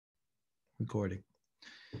recording.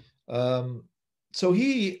 So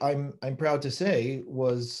I'm proud to say,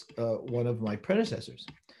 was one of my predecessors.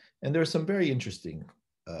 And there are some very interesting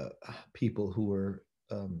people who were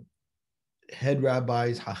head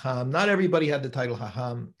rabbis, Hakham. Not everybody had the title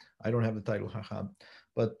Hakham. I don't have the title Hakham.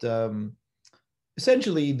 But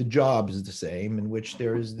essentially the job is the same, in which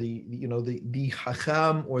there is the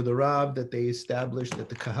Hakham or the Rab that they establish, that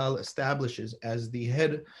the Kahal establishes as the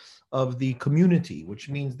head of the community, which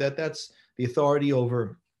means that that's the authority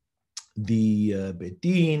over the Beit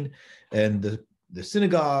Din and the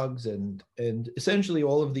synagogues and essentially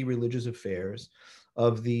all of the religious affairs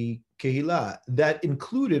of the Kehillah. That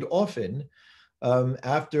included often,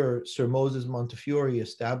 after Sir Moses Montefiore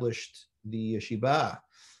established the yeshiva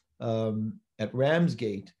at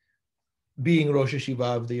Ramsgate, being Rosh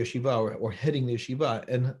Yeshiva of the yeshiva, or heading the yeshiva,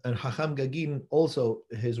 and Hacham Gaguine also,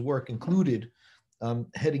 his work included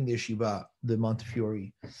heading the yeshiva, the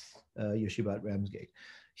Montefiore yeshiva at Ramsgate.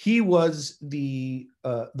 He was the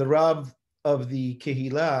Rav of the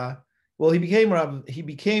Kehillah. Well, he became Rav. He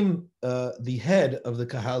became the head of the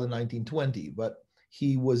Kahal in 1920, but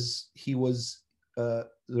he was the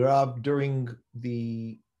Rav during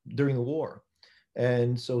the war,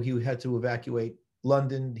 and so he had to evacuate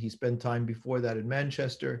London. He spent time before that in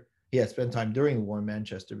Manchester. He had spent time during the war in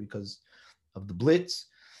Manchester because of the Blitz.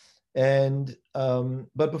 And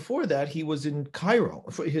but before that, he was in Cairo.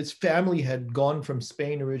 His family had gone from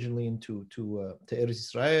Spain originally to Eretz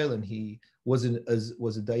Israel, and he was a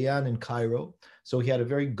dayan in Cairo. So he had a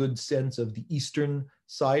very good sense of the eastern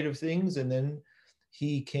side of things. And then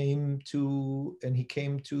he came to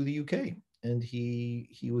the UK, and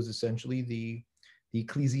he was essentially the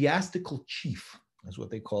ecclesiastical chief, that's what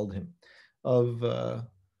they called him, of the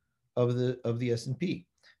S&P.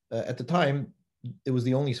 At the time, it was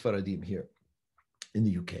the only Sfaradim here in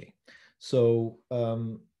the UK. So,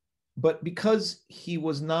 but because he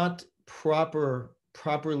was not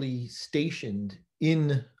properly stationed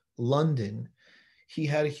in London, he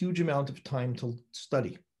had a huge amount of time to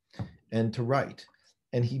study and to write.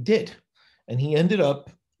 And he did. And he ended up,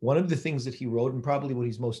 one of the things that he wrote, and probably what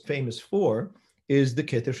he's most famous for, is the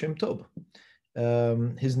Keter Shem Tov.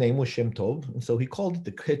 His name was Shem Tov, and so he called it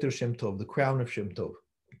the Keter Shem Tov, the crown of Shem Tov.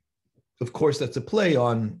 Of course, that's a play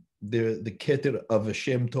on the keter of a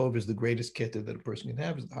Shem Tov is the greatest keter that a person can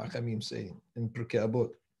have, as the Hachamim say in Pirkei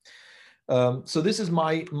Avot. So this is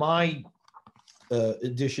my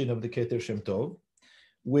edition of the Keter Shem Tov,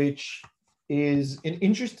 which is an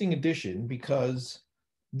interesting edition because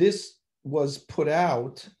this was put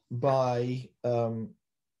out by, I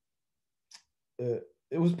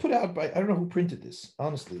don't know who printed this,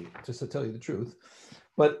 honestly, just to tell you the truth.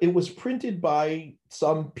 But it was printed by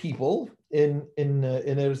some people in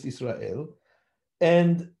Eretz Israel.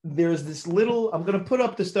 And there's this little, I'm going to put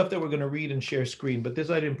up the stuff that we're going to read and share screen, but this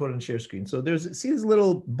I didn't put on share screen. So see this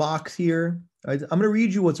little box here? I'm going to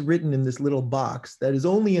read you what's written in this little box that is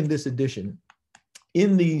only in this edition.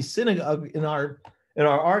 In the synagogue, in our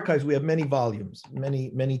archives, we have many volumes,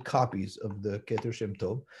 many copies of the Keter Shem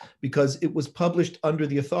Tov, because it was published under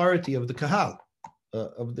the authority of the Kahal.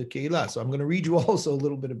 Of the Kehillah. So I'm going to read you also a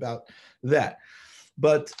little bit about that.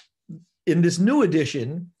 But in this new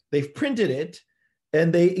edition, they've printed it,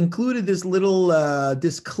 and they included this little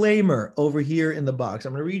disclaimer over here in the box.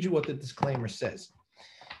 I'm going to read you what the disclaimer says.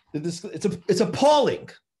 It's appalling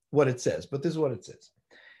what it says, but this is what it says.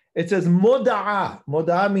 It says, Moda'ah.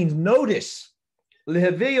 Moda'ah means notice.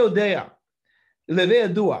 Lehevei yodea. Lehevei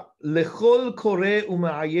yadua. Lechol koreh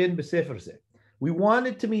u'ma'ayen b'sefer zeh. We want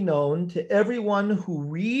it to be known to everyone who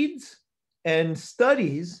reads and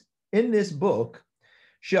studies in this book,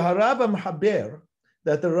 Sheharav HaMahaber,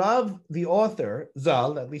 that the Rav, the author,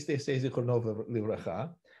 Zal, at least they say Zichrono Livracha,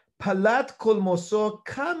 Palat Kol Moso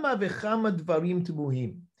Kama Vechama Dvarim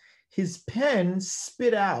Temuhim. His pen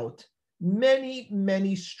spit out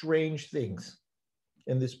many strange things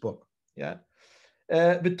in this book. Yeah.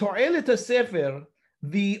 V'to'elet HaSefer,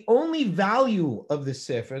 the only value of the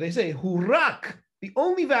Sefer, they say, Hurak, the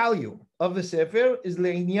only value of the Sefer is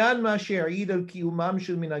le'inyan ma she'id al kiyumam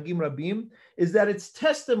shel minhagim rabim, is that it's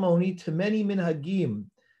testimony to many minhagim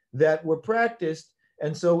that were practiced,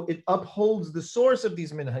 and so it upholds the source of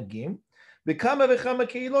these minhagim. V'kama v'chama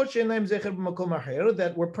keilot she'en lahem zecher b'makom acher,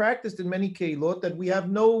 that were practiced in many keilot that we have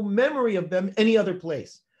no memory of them any other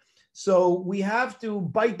place. So we have to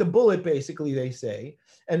bite the bullet, basically, they say,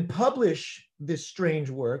 and publish this strange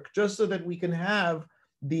work just so that we can have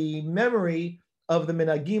the memory of the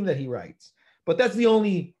minhagim that he writes. But that's the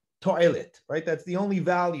only toilet, right? That's the only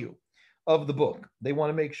value of the book. They want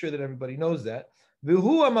to make sure that everybody knows that. V'hu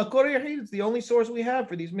hamakor yachid, it's the only source we have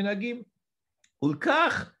for these minhagim.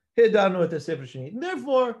 Ulkach Hidanu et Sefer Sheni.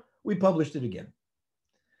 Therefore, we published it again.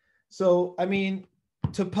 So, I mean,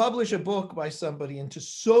 to publish a book by somebody and to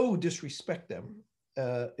so disrespect them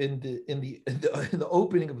in the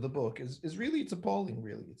opening of the book is really, it's appalling.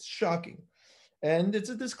 Really, it's shocking, and it's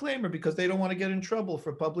a disclaimer because they don't want to get in trouble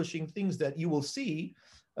for publishing things that you will see.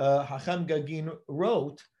 Hakham Gaguine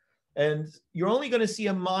wrote, and you're only going to see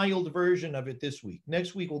a mild version of it this week.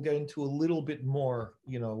 Next week we'll get into a little bit more,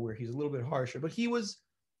 where he's a little bit harsher. But he was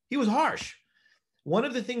harsh. One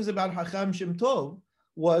of the things about Hakham Shem Tov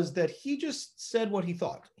was that he just said what he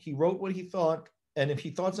thought. He wrote what he thought, and if he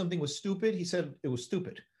thought something was stupid, he said it was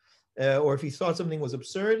stupid. Or if he thought something was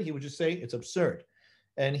absurd, he would just say it's absurd.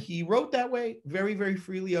 And he wrote that way very, very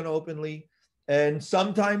freely and openly. And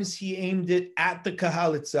sometimes he aimed it at the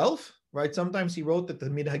Kahal itself, right? Sometimes he wrote that the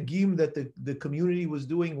minhagim that the community was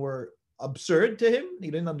doing were absurd to him.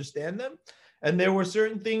 He didn't understand them. And there were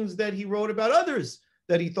certain things that he wrote about others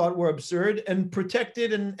that he thought were absurd and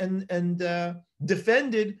protected and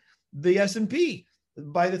defended the S&P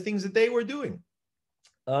by the things that they were doing.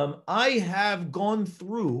 I have gone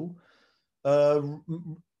through the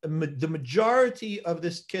majority of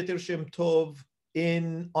this Keter Shem Tov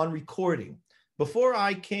on recording. Before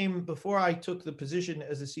I took the position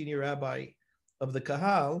as a senior rabbi of the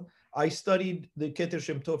Kahal, I studied the Keter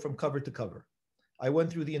Shem Tov from cover to cover. I went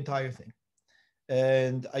through the entire thing.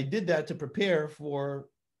 And I did that to prepare for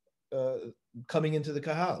coming into the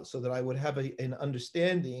Kahal so that I would have an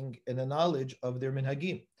understanding and a knowledge of their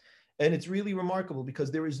minhagim. And it's really remarkable because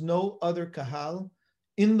there is no other Kahal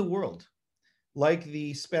in the world like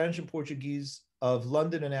the Spanish and Portuguese of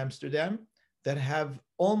London and Amsterdam that have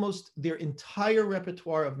almost their entire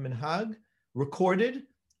repertoire of minhag recorded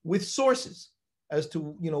with sources as to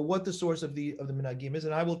what the source of the minhagim is.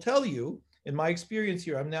 And I will tell you, in my experience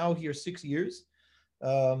here, I'm now here 6 years,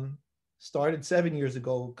 started 7 years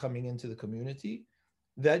ago coming into the community,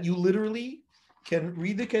 that you literally can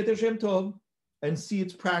read the Keter Shem Tov and see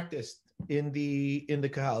it's practiced in the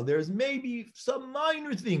Kahal. There's maybe some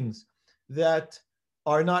minor things that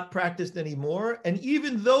are not practiced anymore. And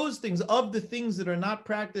even those things, of the things that are not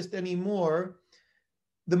practiced anymore,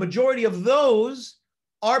 the majority of those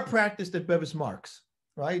are practiced at Bevis Marks,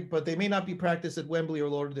 right? But they may not be practiced at Wembley or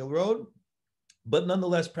Lauderdale Road, but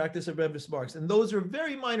nonetheless practice at Bevis Marks. And those are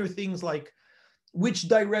very minor things like which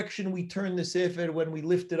direction we turn the sefer when we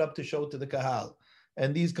lift it up to show to the Kahal,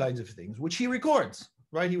 and these kinds of things, which he records,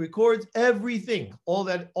 right? He records everything, all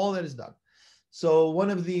that is done. So one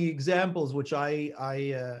of the examples, which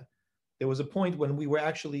there was a point when we were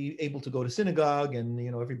actually able to go to synagogue, and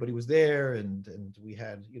everybody was there, and we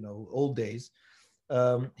had old days.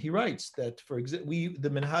 He writes that, for example, the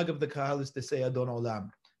minhag of the Kahal is to say Adon Olam.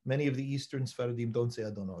 Many of the Eastern Sfaradim don't say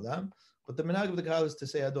Adon Olam, but the minhag of the Kahal is to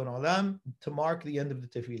say Adon Olam to mark the end of the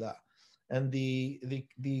tefillah. And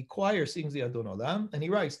the choir sings the Adon Olam, and he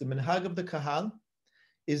writes, the minhag of the Kahal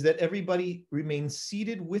is that everybody remains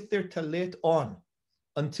seated with their talet on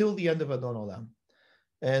until the end of Adon Olam.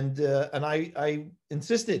 And I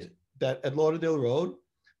insisted that at Lauderdale Road,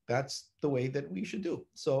 that's the way that we should do.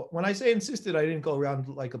 So when I say insisted, I didn't go around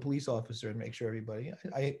like a police officer and make sure everybody,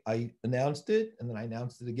 I announced it, and then I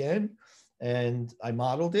announced it again, and I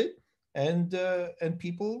modeled it, and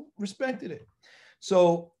people respected it.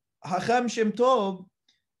 So Hakham Shem Tov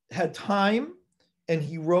had time, and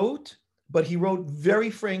he wrote, but he wrote very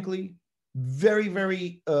frankly, very,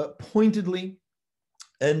 very pointedly,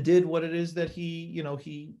 and did what it is that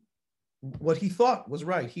what he thought was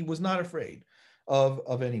right. He was not afraid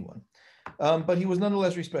of anyone, but he was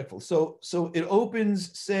nonetheless respectful. So it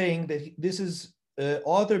opens saying that this is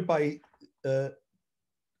authored by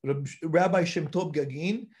Rabbi Shem Tov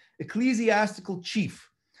Gaguine, ecclesiastical chief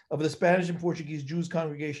of the Spanish and Portuguese Jews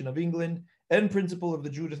Congregation of England and principal of the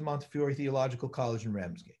Judith Montefiore Theological College in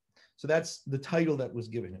Ramsgate. So that's the title that was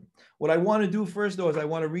given him. What I want to do first, though, is I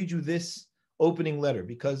want to read you this opening letter,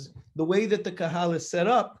 because the way that the Kahal is set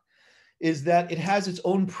up is that it has its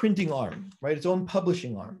own printing arm, right? Its own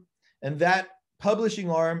publishing arm. And that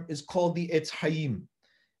publishing arm is called the Etz Hayim.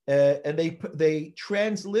 And they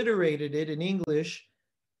transliterated it in English,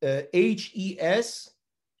 H-E-S-A-I-M,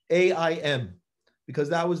 because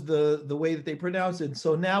that was the way that they pronounced it.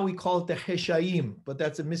 So now we call it the Heshayim, but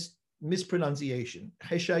that's a mispronunciation.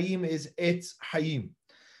 Heshayim is Etz Hayim.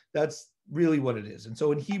 That's really what it is. And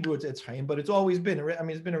so in Hebrew, it's Etz Hayim, but it's always been,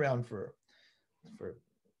 it's been around for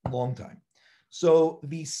long time. So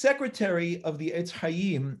the secretary of the Etz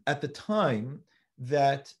Hayim at the time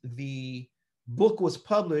that the book was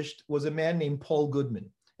published was a man named Paul Goodman,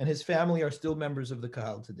 and his family are still members of the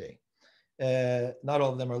Kahal today. Not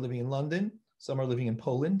all of them are living in London. Some are living in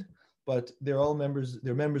Poland. but they're all members.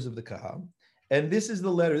 They're members of the Kahal. And this is the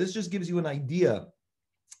letter. This just gives you an idea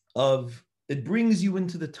of, it brings you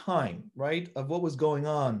into the time, right, of what was going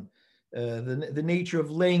on, the nature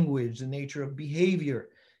of language, the nature of behavior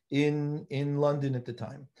in London at the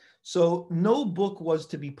time. So no book was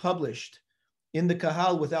to be published in the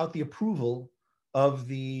Kahal without the approval of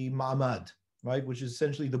the Ma'amad, right, which is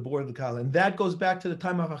essentially the board of the Kahal. And that goes back to the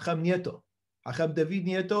time of Hakham Nieto. Hakham David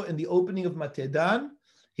Nieto, in the opening of Matedan,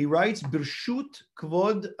 he writes, Birshut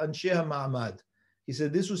Kvod Anshe HaMa'amad. He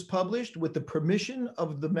said this was published with the permission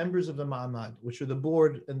of the members of the Ma'amad, which are the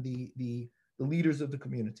board and the leaders of the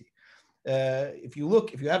community. If you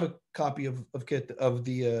have a copy of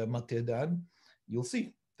the Matedan, you'll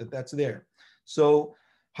see that that's there. So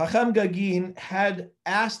Hakham Gaguine had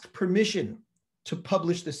asked permission to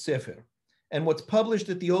publish the Sefer. And what's published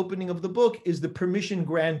at the opening of the book is the permission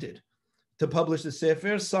granted to publish the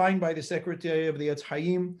Sefer, signed by the secretary of the Etz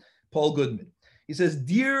Chaim, Paul Goodman. He says,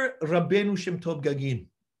 Dear Rabbeinu Shem Tov Gaguine,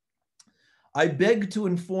 I beg to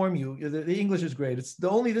inform you, the English is great.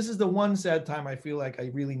 This is the one sad time I feel like I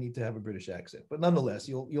really need to have a British accent. But nonetheless,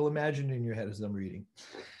 you'll imagine it in your head as I'm reading.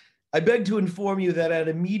 I beg to inform you that at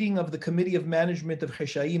a meeting of the Committee of Management of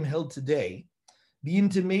Cheshaim held today, the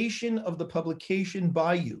intimation of the publication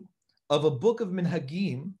by you of a book of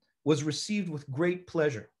Minhagim was received with great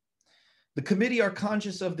pleasure. The committee are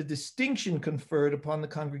conscious of the distinction conferred upon the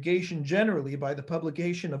congregation generally by the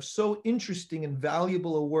publication of so interesting and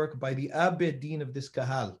valuable a work by the Abed Din of this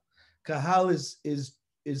Kahal. Kahal is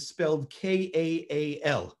spelled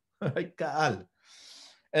K-A-A-L, right? Kahal.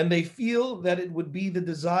 And they feel that it would be the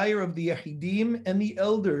desire of the Yahidim and the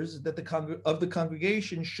elders that of the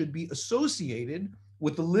congregation should be associated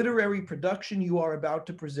with the literary production you are about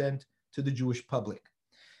to present to the Jewish public.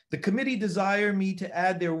 The committee desire me to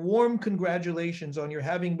add their warm congratulations on your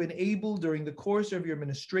having been able during the course of your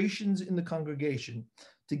ministrations in the congregation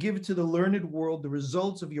to give to the learned world the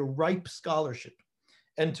results of your ripe scholarship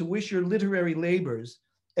and to wish your literary labors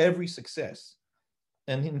every success.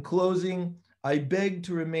 And in closing, I beg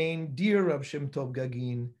to remain, dear Rav Shem Tov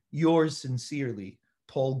Gaguine, yours sincerely,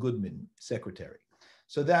 Paul Goodman, Secretary.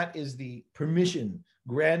 So that is the permission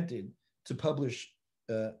granted to publish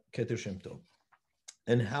Keter Shem Tov.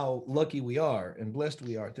 And how lucky we are and blessed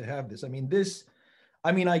we are to have this.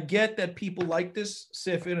 I get that people like this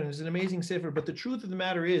Sefer, and it's an amazing Sefer, but the truth of the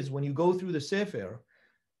matter is, when you go through the Sefer,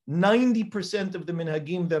 90% of the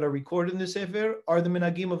minhagim that are recorded in the Sefer are the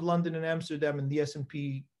minhagim of London and Amsterdam and the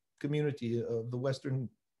S&P community of the Western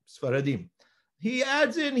Sfaradim. He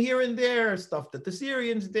adds in here and there stuff that the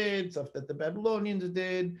Syrians did, stuff that the Babylonians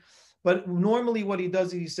did, but normally what he does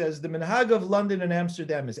is he says the minhag of London and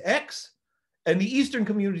Amsterdam is X, and the Eastern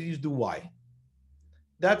communities do Y.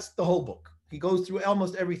 That's the whole book. He goes through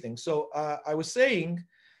almost everything. So I was saying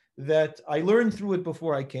that I learned through it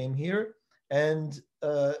before I came here. And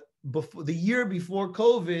before, the year before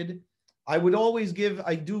COVID, I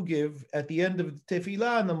do give at the end of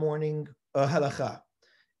tefillah in the morning, halakha.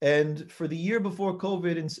 And for the year before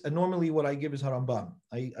COVID, and normally what I give is Harambam.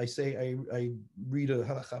 I read a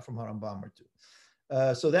halakha from Harambam or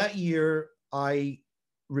two. So that year I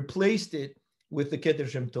replaced it with the Keter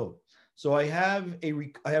Shem Tov. So I have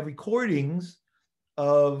recordings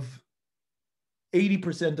of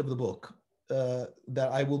 80% of the book that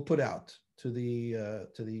I will put out to the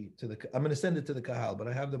I'm going to send it to the Kahal, but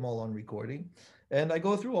I have them all on recording, and I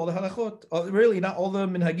go through all the halachot. Really, not all the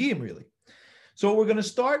minhagim, really. So what we're going to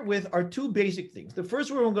start with are two basic things. The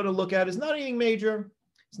first one we're going to look at is not anything major.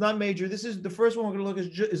 It's not major. This is the first one we're going to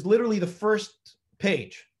look at is literally the first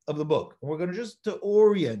page of the book. And we're going to just to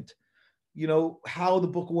orient, how the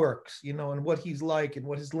book works, and what he's like and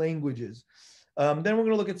what his language is. Then we're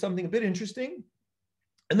going to look at something a bit interesting.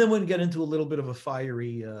 And then we're going to get into a little bit of a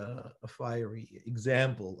fiery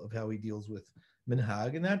example of how he deals with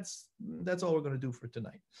minhag. And that's all we're going to do for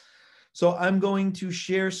tonight. So I'm going to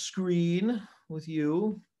share screen with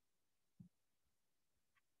you.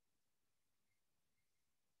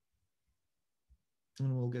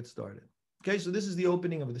 And we'll get started. Okay, so this is the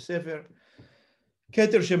opening of the Sefer,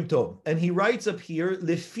 Keter Shem Tov. And he writes up here,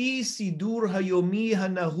 Lefi Sidur Hayomi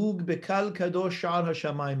Hanahug Bekal Kadosh Sha'ar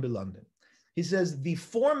HaShamayim B'London. He says, the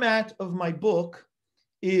format of my book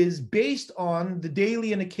is based on the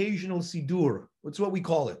daily and occasional Sidur. That's what we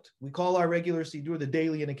call it. We call our regular Sidur the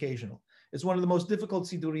daily and occasional. It's one of the most difficult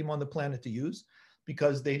Sidurim on the planet to use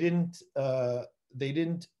because they didn't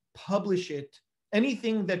publish it.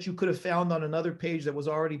 Anything that you could have found on another page that was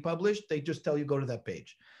already published, they just tell you go to that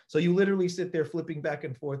page. So you literally sit there flipping back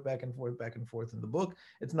and forth, back and forth, back and forth in the book.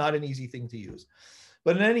 It's not an easy thing to use.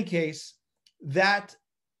 But in any case, that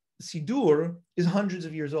Sidur is hundreds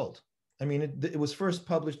of years old. I mean, it was first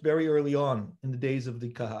published very early on in the days of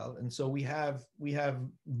the Kahal, and so we have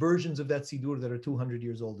versions of that Sidur that are 200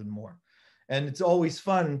 years old and more. And it's always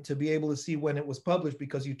fun to be able to see when it was published,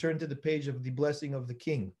 because you turn to the page of the blessing of the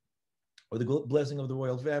king or the blessing of the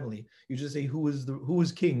royal family. You just say who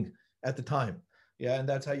was king at the time. Yeah, and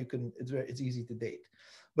that's how you can. It's easy to date.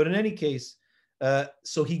 But in any case,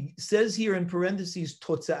 so he says here in parentheses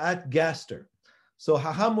Totzaat Gaster. So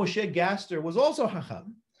Hacham Moshe Gaster was also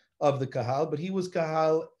Hacham of the Kahal, but he was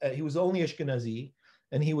Kahal. He was only Ashkenazi,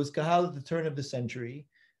 and he was Kahal at the turn of the century.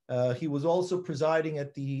 He was also presiding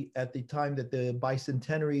at the time that the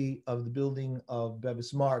bicentenary of the building of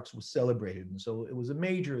Bevis Marks was celebrated, and so it was a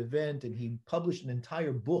major event. And he published an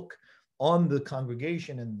entire book on the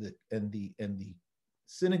congregation and the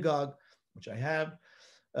synagogue, which I have.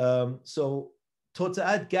 So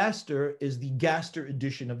Totzaat Gaster is the Gaster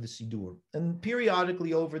edition of the Sidur, and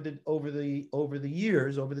periodically over the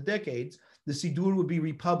years, over the decades, the Sidur would be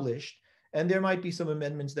republished. And there might be some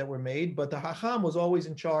amendments that were made, but the Hacham was always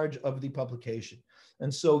in charge of the publication.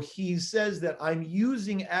 And so he says that I'm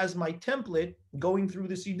using as my template, going through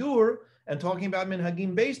the Sidur and talking about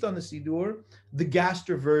Minhagim based on the Sidur, the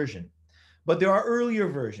Gaster version. But there are earlier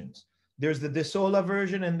versions. There's the Desola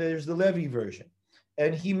version and there's the Levi version.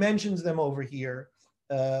 And he mentions them over here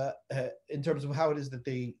in terms of how it is that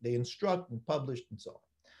they instruct and publish and so on.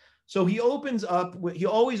 So he always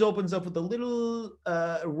opens up with a little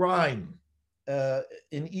rhyme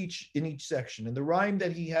in each section. And the rhyme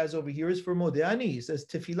that he has over here is for Modeani. He says,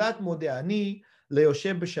 Tefilat Modeani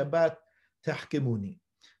leoshem b'Shabbat tahkemuni.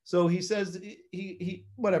 So he says, he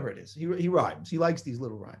whatever it is, he rhymes. He likes these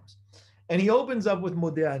little rhymes. And he opens up with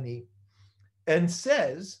Modeani and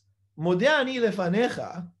says, Modeani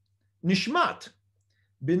lefanecha nishmat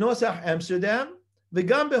b'nosach Amsterdam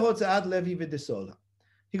v'gam behotzaat Levi v'Desola.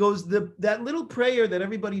 He goes, that little prayer that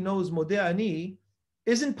everybody knows, Modeani,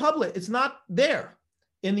 isn't public. It's not there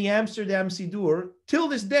in the Amsterdam Sidur till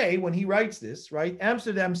this day when he writes this, right?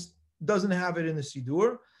 Amsterdam doesn't have it in the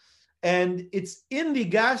Sidur. And it's in the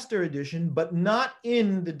Gaster edition, but not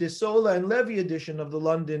in the Desola and Levi edition of the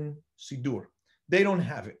London Sidur. They don't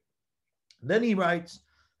have it. Then he writes,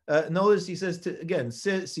 notice he says, again,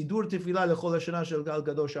 Sidur Tefillah Lechol HaShana Shel Gal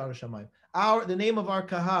Gadol Shar HaShamayim. The name of our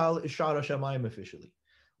Kahal is Shar HaShamayim officially.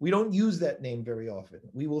 We don't use that name very often.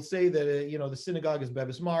 We will say that, the synagogue is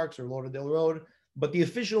Bevis Marks or Lauderdale Road, but the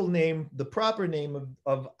official name, the proper name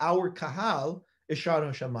of our Kahal is Shar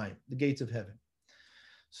HaShamayim, the gates of heaven.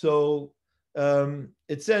 So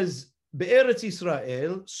it says, Be'eretz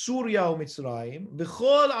Yisrael, Surya u'Mitzrayim,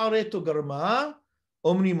 v'chol areto garma,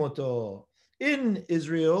 omri moto. In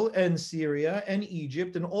Israel and Syria and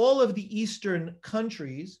Egypt and all of the eastern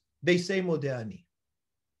countries, they say Modeani.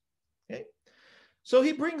 Okay. So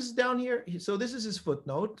he brings down here, so this is his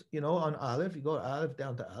footnote, on Aleph. You go Aleph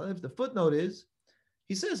down to Aleph. The footnote is,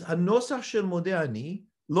 he says, Hanosach shel Modeani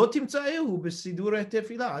lo timtzaehu b'sidurei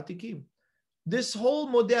tefillah atikim. This whole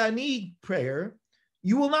Modeani prayer,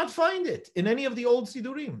 you will not find it in any of the old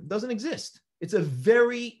Sidurim. It doesn't exist. It's a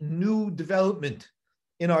very new development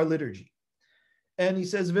in our liturgy. And he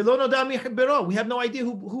says, Velo noda mi hibero. We have no idea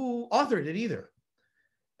who authored it either.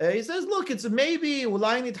 He says, look, it's maybe it was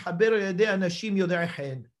authored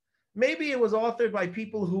by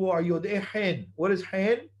people who are Yodei Hen. What is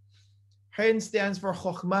Hen? Hen stands for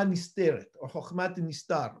Chokhmah Nisteret or Chokhmat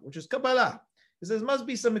Nistar, which is Kabbalah. He says, must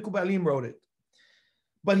be some Mekubalim wrote it.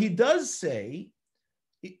 But he does say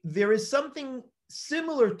there is something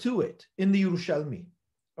similar to it in the Yerushalmi,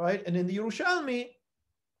 right? And in the Yerushalmi,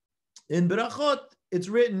 in Berachot, it's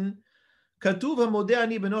written, Katuv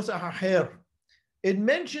HaModeani b'nosach acher. It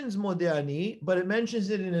mentions Modeani, but it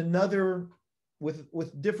mentions it in another,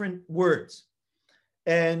 with different words.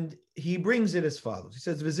 And he brings it as follows. He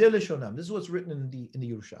says, V'zeh leshonam. This is what's written in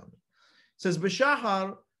the Yerushalmi. It says,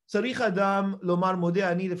 B'shachar tzarich adam lomar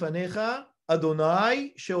Modeani lefanecha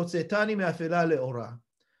Adonai sheotzetani me'afela le'ora.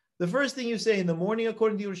 The first thing you say in the morning,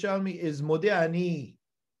 according to Yerushalmi, is Modeani.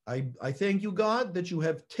 I thank you, God, that you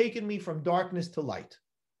have taken me from darkness to light.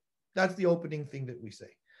 That's the opening thing that we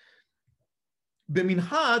say.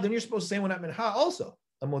 B'mincha, then you're supposed to say when at mincha also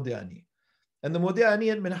a Modeani. And the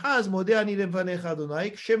Modeani at mincha is Modeani lefanecha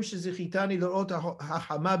Adonai, Shem shezichitani lerot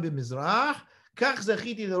hachama b'mizrach, kach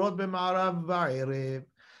zechiti lerot b'ma'arav va'erev.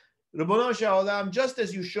 Ribbono shel olam, just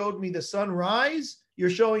as you showed me the sunrise, you're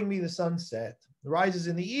showing me the sunset. The rise is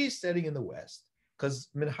in the east, setting in the west. Because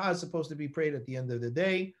mincha is supposed to be prayed at the end of the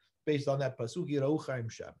day, based on that pasuk, Yirau Chaim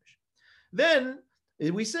Shamesh. Then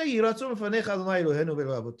we say, Yiratzon v'fanecha Adonai Eloheinu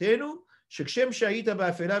v'Avotenu, shekshem shayita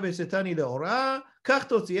ba'afela v'setani le'ora, kach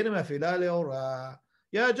totzienu ma'afela le'ora.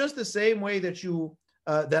 Yeah, just the same way that you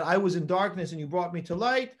that I was in darkness and you brought me to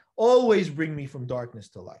light, always bring me from darkness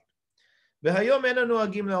to light. He says,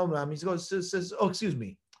 oh, excuse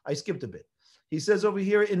me, I skipped a bit. He says over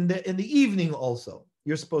here, in the evening also,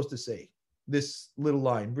 you're supposed to say this little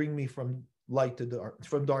line, bring me from light to dark,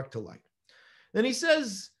 from dark to light. Then he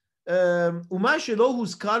says, he says,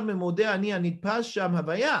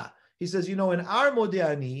 in our Modeh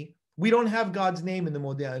Ani, we don't have God's name in the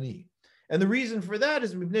Modeh Ani. And the reason for that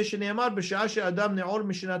is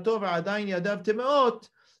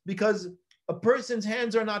because a person's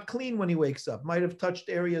hands are not clean when he wakes up, might have touched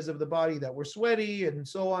areas of the body that were sweaty and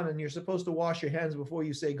so on, and you're supposed to wash your hands before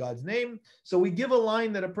you say God's name. So we give a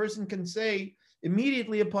line that a person can say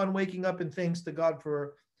immediately upon waking up in thanks to God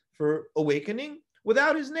for awakening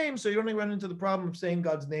without his name, so you don't run into the problem of saying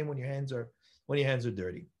God's name when your hands are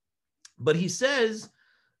dirty. But he says,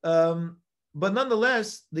 but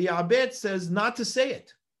nonetheless, the Abetz says not to say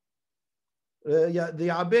it. The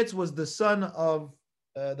Abetz was the son of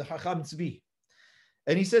the Hakham Tzvi.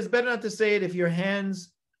 And he says, better not to say it if your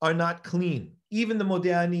hands are not clean. Even the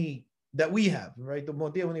Modeh Ani that we have, right? The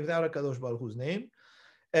Modeh Ani without a Kadosh Baruch Hu's name.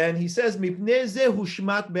 And he says, Mipnei zeh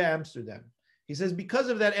hushmat be'Amsterdam. He says, because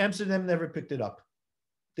of that, Amsterdam never picked it up.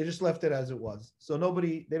 They just left it as it was. So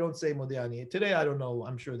they don't say Modeh Ani. Today, I don't know.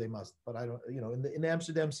 I'm sure they must, but I don't, in the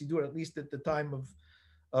Amsterdam Siddur, at least at the time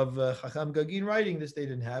of Hakham Gaguine writing this, they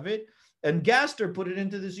didn't have it. And Gaster put it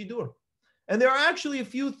into the Siddur. And there are actually a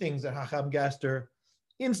few things that Hakham Gaster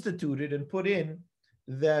instituted and put in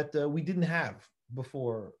that we didn't have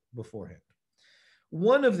beforehand.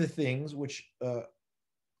 One of the things which,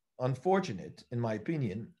 unfortunate in my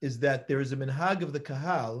opinion, is that there is a minhag of the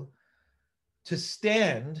Kahal to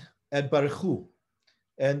stand at Baruch Hu.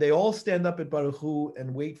 And they all stand up at Baruch Hu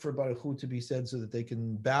and wait for Baruch Hu to be said so that they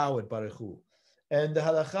can bow at Baruch Hu. And the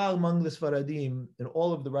halacha among the Sfaradim, in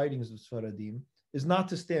all of the writings of Sfaradim, is not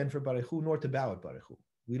to stand for Baruch Hu nor to bow at Baruch Hu.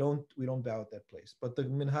 We don't bow at that place. But the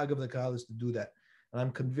minhag of the Kahal is to do that. And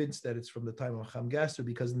I'm convinced that it's from the time of Hakham Gaster,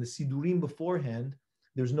 because in the Sidurim beforehand,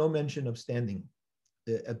 there's no mention of standing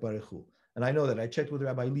at Baruch Hu. And I know that. I checked with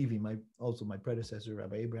Rabbi Levi, my predecessor,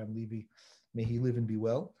 Rabbi Abraham Levi, may he live and be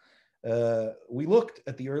well. We looked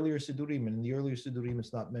at the earlier Sidurim, and in the earlier Sidurim,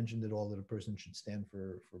 it's not mentioned at all that a person should stand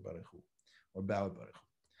for Baruch Hu or bow at Baruch Hu.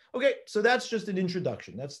 Okay, so that's just an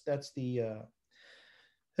introduction. That's the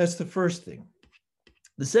first thing.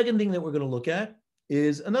 The second thing that we're going to look at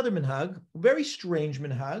is another minhag, very strange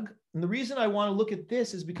minhag. And the reason I want to look at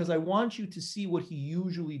this is because I want you to see what he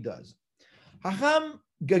usually does. Hakham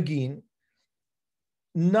Gaguine,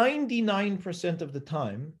 99% of the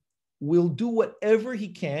time, will do whatever he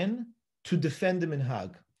can to defend the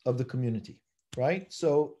minhag of the community, right?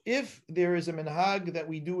 So if there is a minhag that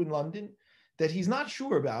we do in London that he's not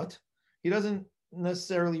sure about, he doesn't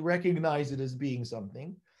necessarily recognize it as being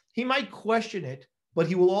something, he might question it, but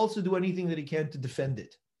he will also do anything that he can to defend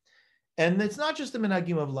it. And it's not just the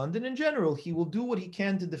minhagim of London. In general, he will do what he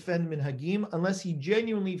can to defend minhagim unless he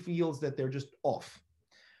genuinely feels that they're just off.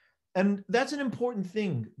 And that's an important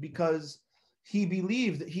thing, because he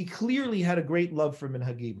believed that he clearly had a great love for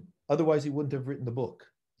minhagim. Otherwise, he wouldn't have written the book.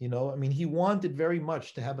 He wanted very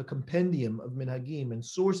much to have a compendium of minhagim and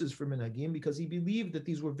sources for minhagim, because he believed that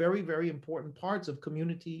these were very, very important parts of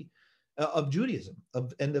community, of Judaism,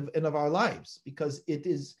 and of our lives, because it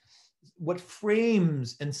is what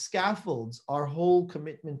frames and scaffolds our whole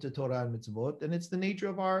commitment to Torah and mitzvot, and it's the nature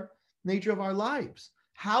of our lives,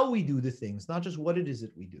 how we do the things, not just what it is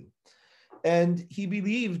that we do. And he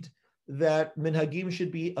believed that minhagim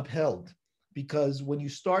should be upheld, because when you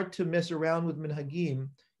start to mess around with minhagim,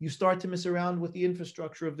 you start to mess around with the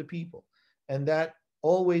infrastructure of the people, and that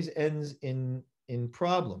always ends in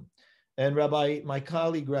problem. And my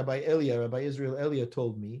colleague, Rabbi Israel Elia,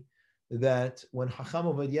 told me that when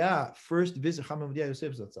Hakham Ovadia first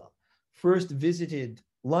visited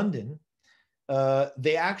London,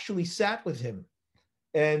 they actually sat with him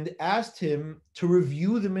and asked him to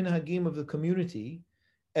review the minhagim of the community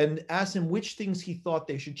and asked him which things he thought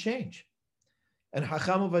they should change. And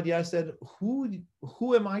Hakham Ovadia said,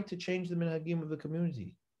 who am I to change the minhagim of the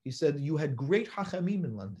community? He said, you had great Hachamim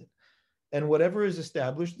in London, and whatever is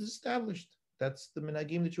established is established. That's the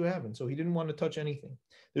minhagim that you have. And so he didn't want to touch anything.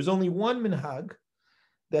 There's only one minhag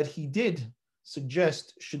that he did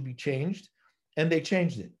suggest should be changed, and they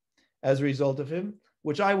changed it as a result of him,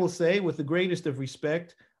 which I will say with the greatest of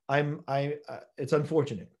respect, it's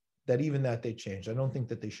unfortunate that even that they changed. I don't think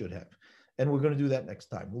that they should have. And we're going to do that next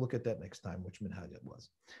time. We'll look at that next time, which minhag it was.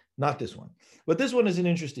 Not this one. But this one is an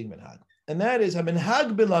interesting minhag. And that is a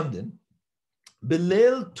minhag London,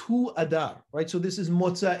 Belel tu Adar, right? So this is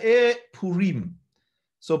Motza'e Purim.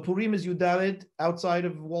 So Purim is Yudalit outside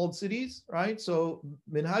of walled cities, right? So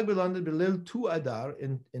Minhag B'London B'Lil Tu Adar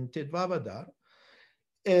in Tetvav Adar.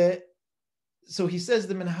 So he says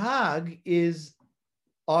the Minhag is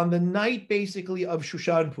on the night basically of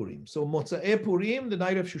Shushan Purim. So Motza'e Purim, the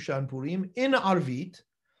night of Shushan Purim, in Arvit,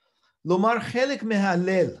 Lomar Chelik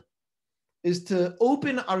Mehalel is to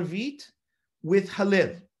open Arvit with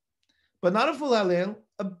Halel, but not a full Halel,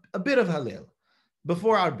 a bit of Halel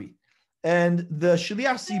before Arvit. And the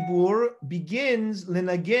Shliach Sibur begins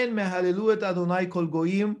Lenagen Mehaleluet Adonai Kol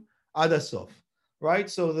Goyim Adasof. Right,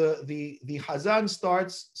 so the Hazan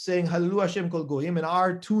starts saying Hallelu Hashem Kol Goyim, and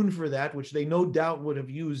our tune for that, which they no doubt would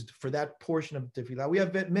have used for that portion of Tefillah. We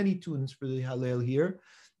have many tunes for the Hallel here,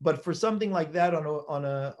 but for something like that on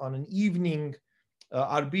an evening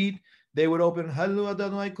Arbit, they would open Hallelu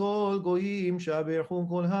Adonai Kol Goyim Shaberchum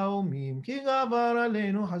Kol Haomim Ki Gavar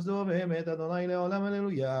Aleinu Hasdo Ve'emet Adonai Le'olam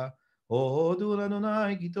Hallelujah. Hodu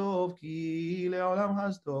Adonai Ki Tov Ki Le'olam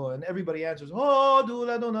Hasdo, and everybody answers Hodu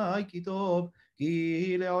Adonai Ki Tov.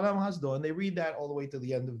 And they read that all the way to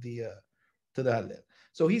the end of the Hallel.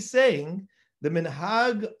 So he's saying the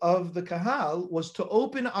minhag of the Kahal was to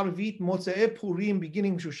open Arvit Motzei Purim,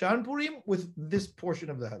 beginning Shushan Purim, with this portion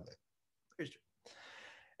of the Hallel.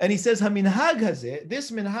 And he says, Haminhag hazeh, this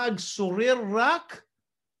minhag sorer rak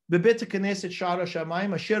bebet knesset shara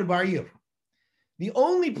shamayim asher ba'ir. The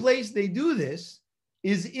only place they do this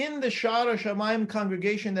is in the Shara Shamayim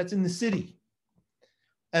congregation that's in the city.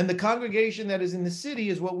 And the congregation that is in the city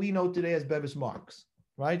is what we know today as Bevis Marks,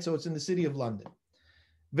 right? So it's in the city of London.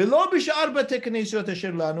 But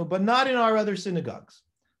not in our other synagogues.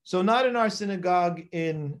 So not in our synagogue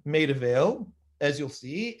in Maida Vale, as you'll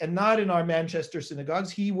see, and not in our Manchester synagogues.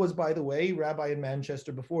 He was, by the way, rabbi in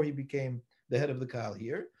Manchester before he became the head of the Kahal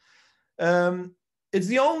here. It's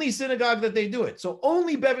the only synagogue that they do it. So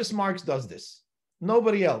only Bevis Marks does this.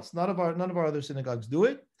 Nobody else. None of our other synagogues do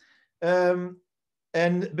it.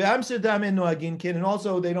 And Amsterdam and Noagin, and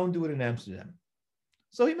also they don't do it in Amsterdam.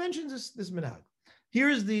 So he mentions this minhag.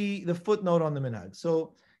 Here's the footnote on the minhag.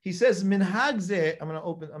 So he says minhag zeh. I'm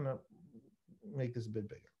gonna make this a bit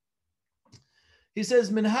bigger. He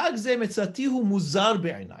says minhag zeh metzatihu muzar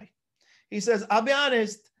be'inai. He says, I'll be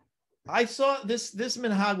honest, I saw this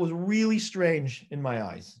minhag was really strange in my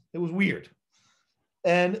eyes. It was weird.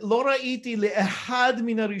 And lo ra'iti le'ehad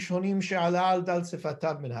min harishonim she'ala al dal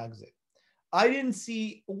sefatav minhag zeh. I didn't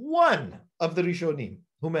see one of the Rishonim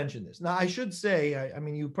who mentioned this. Now, I should say, I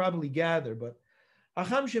mean, you probably gather, but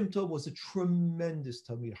Hakham Shem Tov was a tremendous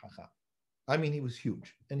Talmid Hakham. I mean, he was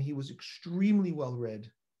huge, and he was extremely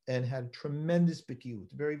well-read and had tremendous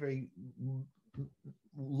bikiut, very, very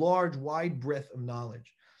large, wide breadth of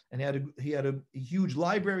knowledge. And he had a huge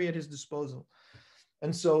library at his disposal.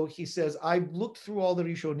 And so he says, I've looked through all the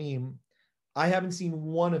Rishonim. I haven't seen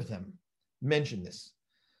one of them mention this.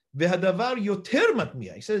 V'hadavar yoter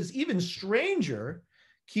matmia. He says even stranger,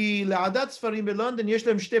 ki la'adat sfarim beLondon yesh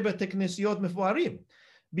lehem shte bete knesiot mefuarim,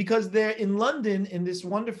 because they're in London, in this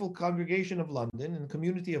wonderful congregation of London, in the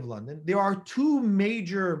community of London. There are two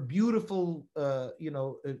major, beautiful, but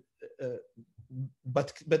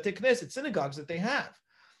bete knesset synagogues that they have.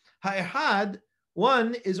 Ha'ehad,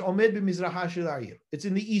 one is omed b'mizraha shel ha'ir. It's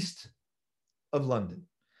in the east of London,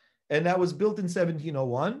 and that was built in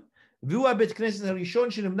 1701. It's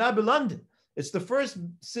the first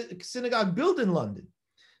synagogue built in London.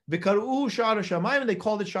 And they called it Shara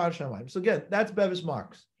Shamayim. So again, that's Bevis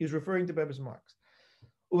Marks. He's referring to Bevis Marks.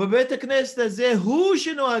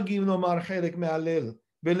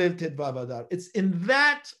 It's in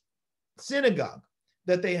that synagogue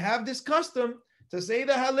that they have this custom to say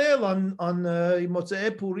the Hallel on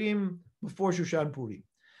Motzei Purim before Shushan Purim.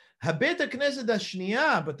 But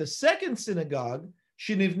the second synagogue,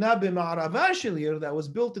 Shinivna b'ma'arava shel that was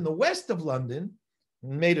built in the west of London,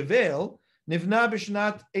 Maida Vale, Nivna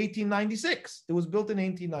b'shnat 1896. It was built in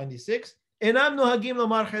 1896. Enam nohagim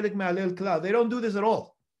lomar chelik me'alel klal. They don't do this at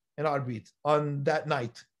all in Arbit on that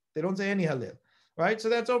night. They don't say any Hallel, right? So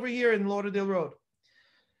that's over here in Lauderdale Road.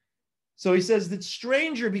 So he says it's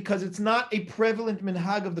stranger because it's not a prevalent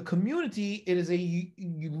minhag of the community. It is a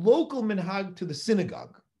local minhag to the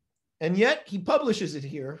synagogue. And yet he publishes it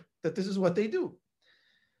here that this is what they do.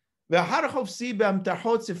 He says,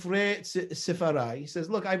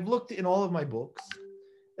 look, I've looked in all of my books.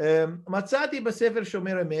 I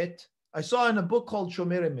saw in a book called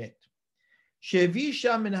Shomer Emet.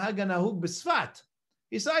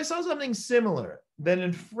 He said, I saw something similar, that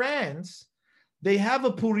in France, they have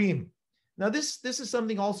a Purim. Now, this is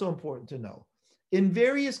something also important to know. In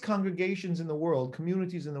various congregations in the world,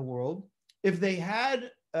 communities in the world, if they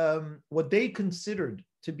had what they considered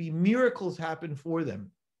to be miracles happen for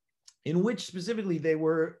them, in which specifically they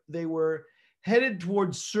were headed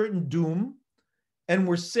towards certain doom and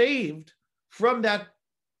were saved from that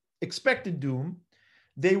expected doom,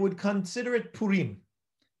 they would consider it Purim.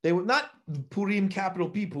 They would not Purim, capital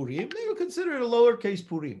P Purim, they would consider it a lowercase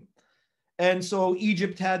Purim. And so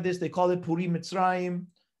Egypt had this, they called it Purim Mitzrayim,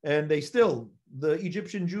 and they still, the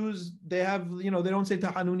Egyptian Jews, they have, they don't say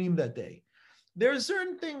Tahanunim that day. There are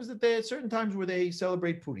certain things that they, at certain times where they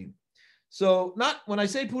celebrate Purim. So not, when I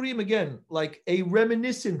say Purim again, like a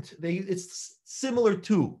reminiscent, it's similar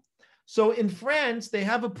to. So in France, they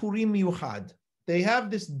have a Purim Yuchad. They have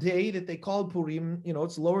this day that they call Purim,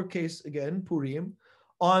 it's lowercase again, Purim,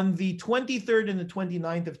 on the 23rd and the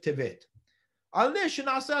 29th of Tevet.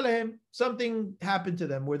 Something happened to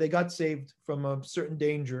them where they got saved from a certain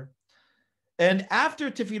danger. And after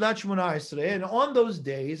Tefilat Shmona Esrei, and on those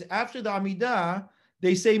days, after the Amidah,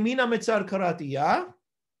 they say Mina Metzar Karatiyah,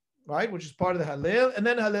 right, which is part of the Hallel, and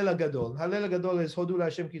then Hallel Gadol. Hallel Gadol is Hodu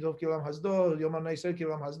Hashem Kitov Kilam Hasdo, Yom HaNaisel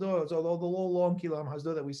Kilam Hasdo. It's all the long Kilam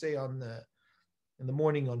Hasdo that we say in the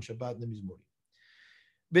morning on Shabbat in the Mizmorim.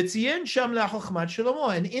 B'tzien Sham La Chochmat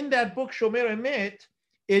Shlomo, and in that book Shomer Emet,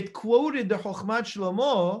 it quoted the Chochmat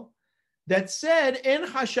Shlomo that said En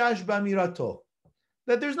Hashash B'amirato,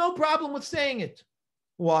 that there's no problem with saying it.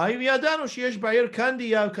 Why? He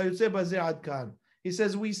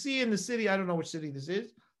says, we see in the city, I don't know which city this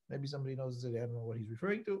is, maybe somebody knows the city, I don't know what he's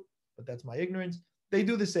referring to, but that's my ignorance. They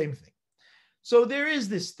do the same thing. So there is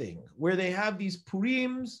this thing where they have these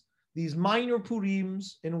Purims, these minor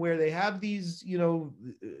Purims, and where they have these,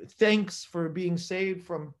 thanks for being saved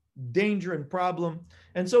from danger and problem.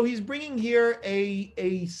 And so he's bringing here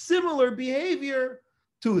a similar behavior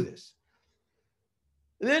to this.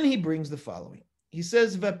 Then he brings the following. He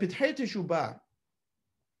says, but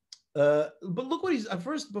look what he's,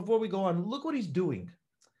 first, before we go on, look what he's doing.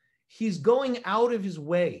 He's going out of his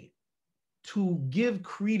way to give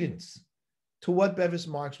credence to what Bevis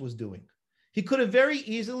Marx was doing. He could have very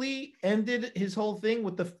easily ended his whole thing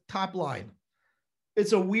with the top line.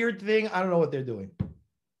 It's a weird thing. I don't know what they're doing.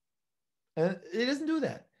 And it doesn't do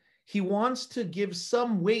that. He wants to give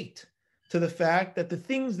some weight to the fact that the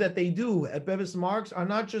things that they do at Bevis Marx are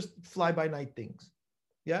not just fly-by-night things.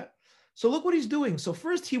 Yeah? So look what he's doing. So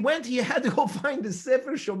first he had to go find the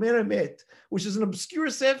Sefer Shomer Emet, which is an obscure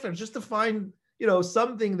Sefer, just to find,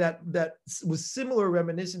 something that was similar,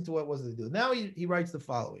 reminiscent to what was they do. Now he writes the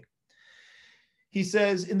following. He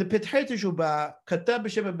says, in the Petchet Teshuvah, Katab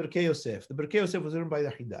b'Shem Berkei Yosef. The Berkei Yosef was written by the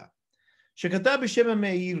Hida. Shekatab b'Shem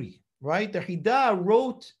Meiri, right? The Hida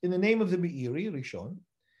wrote in the name of the Meiri, Rishon,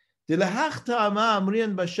 Delahach ta'ama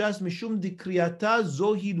amrian bashas mishum dikriyata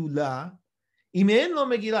zo hilula, im en lo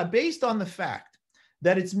Megillah, based on the fact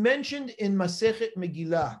that it's mentioned in Masechet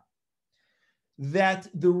Megillah that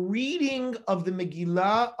the reading of the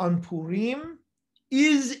Megillah on Purim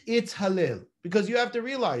is its Hallel. Because you have to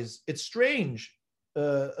realize, it's strange,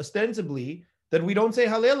 ostensibly, that we don't say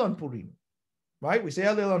Hallel on Purim, right? We say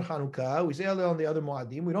Hallel on Hanukkah, we say Hallel on the other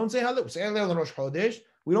Moadim, we don't say Hallel, we say Hallel on Rosh Chodesh,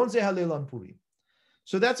 we don't say Hallel on Purim.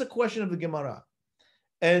 So that's a question of the Gemara.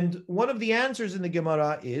 And one of the answers in the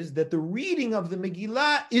Gemara is that the reading of the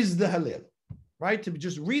Megillah is the Hallel, right? To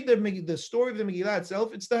just read the story of the Megillah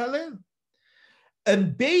itself, it's the Hallel.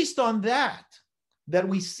 And based on that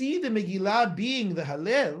we see the Megillah being the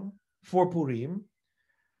Hallel for Purim,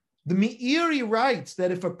 the Meiri writes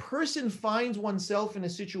that if a person finds oneself in a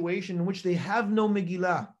situation in which they have no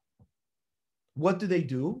Megillah, what do? They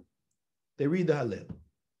read the Hallel.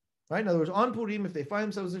 Right? In other words, on Purim, if they find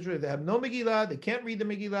themselves in a situation, they have no Megillah, they can't read the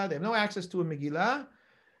Megillah, they have no access to a Megillah,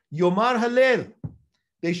 Yomar Hallel.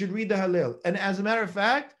 They should read the Hallel. And as a matter of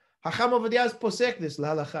fact, Hakham Ovadiah's posek this,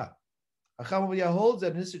 l'halacha. Hakham Ovadiah holds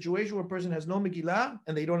that in this situation where a person has no Megillah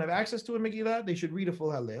and they don't have access to a Megillah, they should read a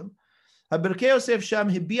full Hallel. HaBerkei Yosef Sham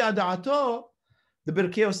hibi'a da'ato, the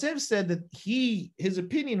Berkei Yosef said that his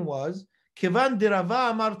opinion was, Kevan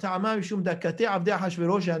dirava amar ta'ama mishum dakate avdei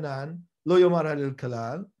Hashverosh hanan, lo yomar Hallel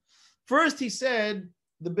kalal. First, he said,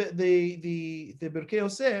 the Berkei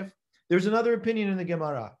Yosef, there's another opinion in the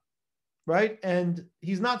Gemara, right? And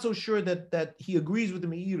he's not so sure that he agrees with the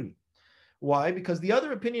Meiri. Why? Because the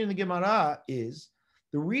other opinion in the Gemara is,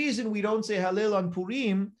 the reason we don't say Hallel on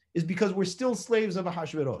Purim is because we're still slaves of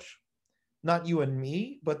Ahashverosh. Not you and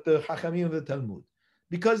me, but the Hachamim of the Talmud.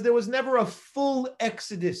 Because there was never a full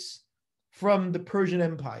exodus from the Persian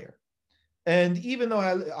Empire. And even though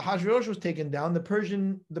Ahashverosh was taken down, the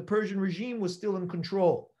Persian regime was still in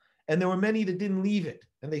control. And there were many that didn't leave it,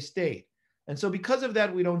 and they stayed. And so because of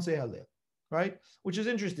that, we don't say Hallel. right? Which is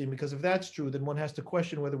interesting because if that's true, then one has to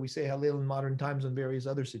question whether we say Hallel in modern times in various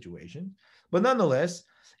other situations. But nonetheless,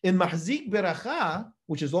 in Mahzik Beracha,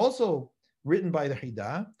 which is also written by the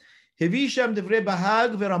Hida, Hevi Shem Divrei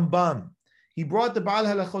Bahag veRambam. He brought the Baal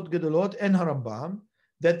Halachot Gedolot and Harambam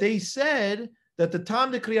that they said that the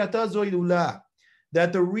Tam de Kriyata Zoilula,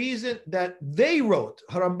 that the reason that they wrote,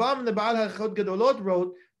 Harambam and the Baal Halachot Gedolot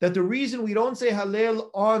wrote, that the reason we don't say Hallel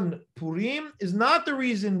on Purim is not the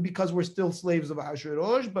reason because we're still slaves of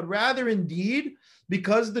Hashverosh, but rather indeed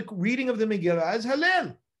because the reading of the Megillah is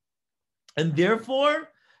Hallel. And therefore,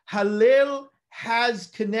 Hallel has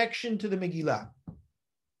connection to the Megillah.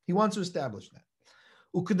 He wants to establish that.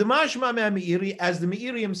 As the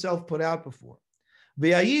Meiri himself put out before.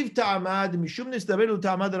 And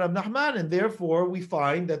therefore, we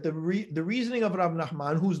find that the reasoning of Rav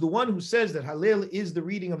Nachman, who's the one who says that Hallel is the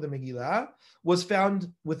reading of the Megillah, was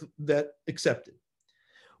found with that accepted.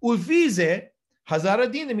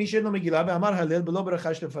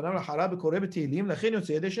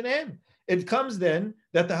 It comes then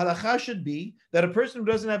that the halacha should be that a person who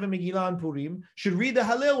doesn't have a Megillah on Purim should read the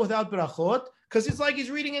Hallel without brachot, because it's like he's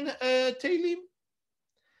reading in Tehillim.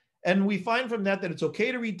 And we find from that it's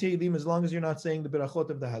okay to read Tehillim as long as you're not saying the berachot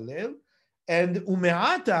of the Hallel. And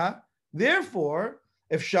ume'ata, therefore,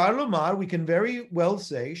 if Shar Lomar, we can very well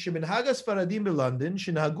say, Shemin Hagas Faradim London,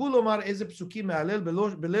 Shinhagu Lomar Eze Psukim Me'alel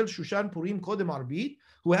Belel Shushan Purim Kodem Arbit,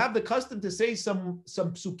 who have the custom to say some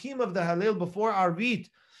psukim of the Hallel before Arbit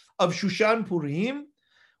of Shushan Purim.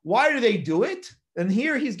 Why do they do it? And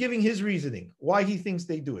here he's giving his reasoning, why he thinks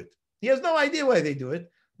they do it. He has no idea why they do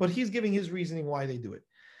it, but he's giving his reasoning why they do it.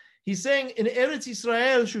 He's saying in Eretz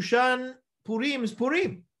Yisrael, Shushan Purim is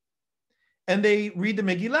Purim. And they read the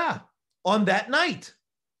Megillah on that night,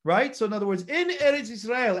 right? So in other words, in Eretz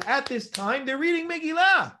Yisrael at this time, they're reading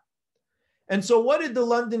Megillah. And so what did the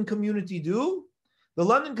London community do? The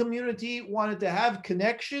London community wanted to have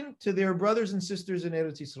connection to their brothers and sisters in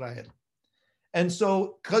Eretz Yisrael. And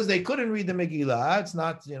so, because they couldn't read the Megillah, it's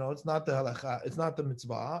not the halacha, it's not the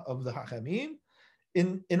mitzvah of the Hachamim.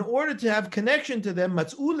 In order to have connection to them, they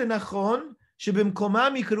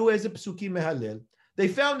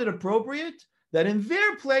found it appropriate that in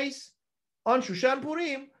their place on Shushan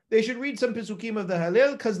Purim they should read some Pesukim of the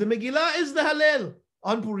Hallel, because the Megillah is the Hallel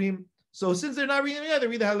on Purim. So since they're not reading the Megillah, they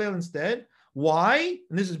read the Hallel instead. Why?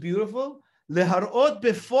 And this is beautiful. Leharot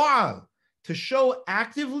befoal, to show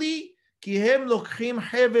actively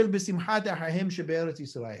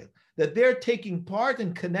that they're taking part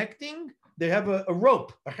and connecting. They have a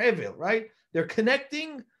rope, a hevel, right? They're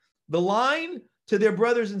connecting the line to their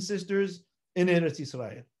brothers and sisters in Eretz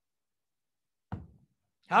Yisrael.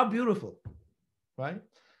 How beautiful, right?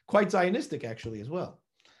 Quite Zionistic, actually, as well.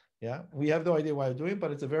 Yeah, we have no idea why they're doing it,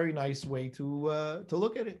 but it's a very nice way to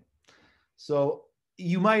look at it. So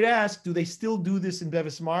you might ask, do they still do this in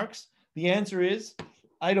Bevis Marks? The answer is,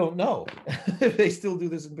 I don't know if they still do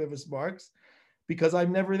this in Bevis Marks, because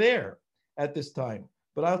I'm never there at this time.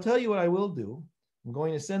 But I'll tell you what I will do. I'm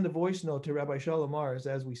going to send a voice note to Rabbi Shalom Mars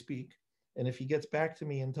as we speak. And if he gets back to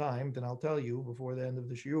me in time, then I'll tell you before the end of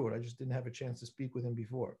the shiur. I just didn't have a chance to speak with him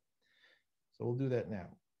before. So we'll do that now.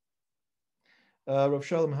 Rav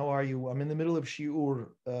Shalom, how are you? I'm in the middle of shiur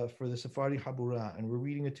for the Sephardi Habura, and we're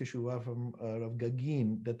reading a teshuvah from Rav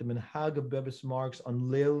Gaguine that the minhag of Bevis Marks on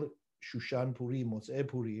Leil Shushan Purim, Motzei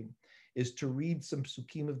Purim, is to read some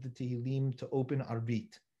psukim of the Tehillim to open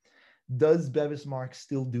Arbit. Does Bevis Marks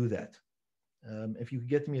still do that? If you could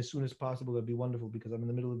get to me as soon as possible, that'd be wonderful, because I'm in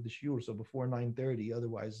the middle of the shiur, so before 9:30.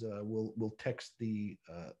 Otherwise, we'll text the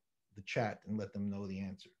chat and let them know the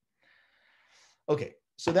answer. Okay,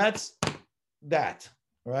 so that's that.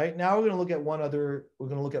 All right. Now we're going to look at one other. We're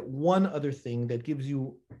going to look at one other thing that gives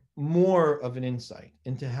you more of an insight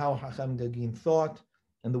into how Hakham Gaguine thought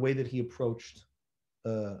and the way that he approached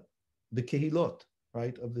the kehilot,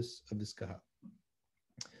 right, of this kahal,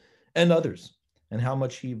 and others, and how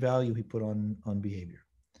much value he put on behavior.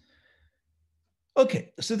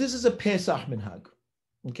 Okay, so this is a Pesach minhag.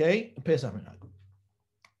 Okay, a Pesach minhag.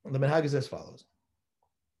 The minhag is as follows.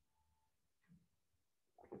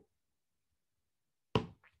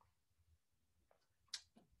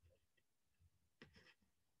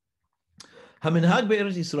 Haminhag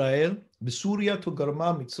be'eretz Yisrael, beSuria to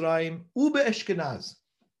Garma, Mitzrayim, ube'Eshkenaz.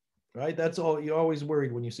 Right, that's all. You're always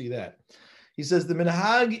worried when you see that. He says the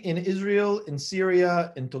minhag in Israel, in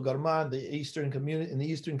Syria, in Togarma, the eastern community, in the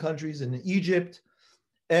eastern countries, in Egypt,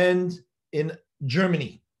 and in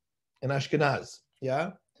Germany, in Ashkenaz.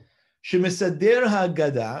 Yeah, Shemesader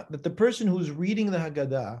Haggadah, that the person who's reading the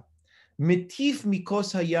Haggadah, mitif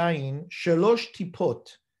mikos hayayin shalosh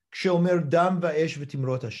tipot ksheomer dam va'esh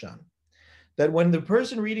v'timrot Hashem, that when the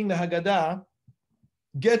person reading the Haggadah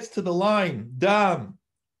gets to the line, Dam,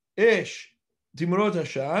 Ish, Timurot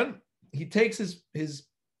Hashan, he takes his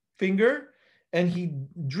finger and he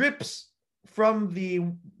drips from the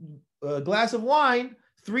glass of wine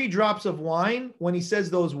 3 drops of wine when he says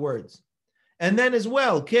those words. And then as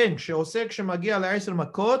well, Ken, Sheosek Shemagia La'isr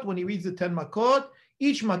Makot, when he reads the 10 Makot,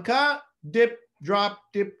 each Makkah, dip, drop,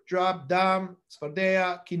 dam,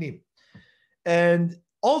 Sfardea, Kinim. And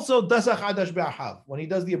also, Dasach Adash Be'ahav, when he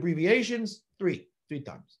does the abbreviations, 3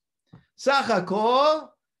 times. Sachakol,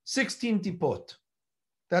 16 tipot.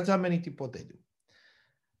 That's how many tipot they do.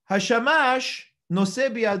 Hashamash, Nose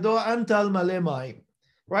Biado Antal Male Maim.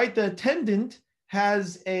 Right? The attendant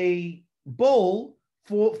has a bowl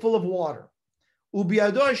full of water.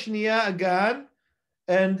 Ubiado Shniya Agan,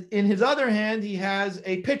 and in his other hand, he has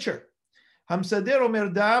a pitcher. Hamsader Omer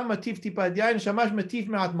Dam, Matif Tipad Yain, Shamash Matif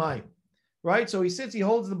Me'at Maim. Right? So he sits, he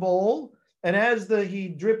holds the bowl, and as he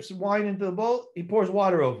drips wine into the bowl, he pours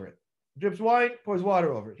water over it. Drips wine, pours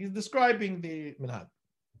water over it. He's describing the minhag.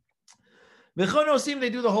 V'chon osim, they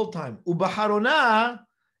do the whole time. Ubaharona,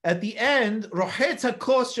 at the end, rohetz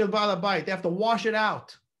hakos shel Baal Habayit. They have to wash it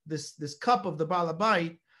out, this cup of the Baal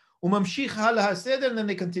Habayit. Umamshich hala haseder, and then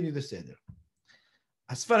they continue the seder.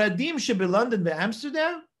 Asfaradim shebe London be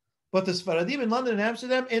Amsterdam, but the Sfaradim in London and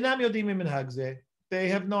Amsterdam, enam yodim minhag zeh. They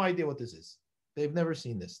have no idea what this is. They've never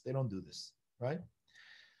seen this. They don't do this, right?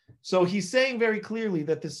 So he's saying very clearly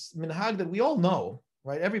that this minhag that we all know,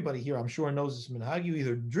 right? Everybody here, I'm sure, knows this minhag. You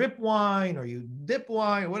either drip wine or you dip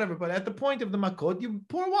wine or whatever, but at the point of the makot, you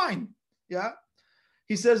pour wine, yeah?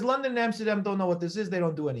 He says London and Amsterdam don't know what this is. They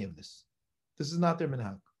don't do any of this. This is not their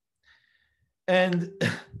minhag. And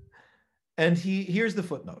here's the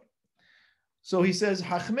footnote. So he says,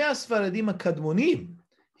 Hachmei Sfaradim Kadmonim.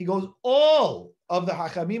 He goes, all of the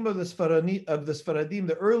Hachamim of the Sfaradim,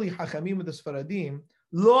 the early Hachamim of the Sfaradim,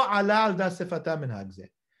 lo alal da sefata minhag zeh.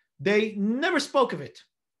 They never spoke of it.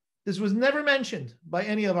 This was never mentioned by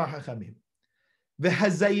any of our Hachamim.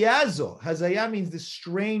 V'hazayazo. Hazaya means this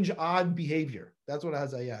strange, odd behavior. That's what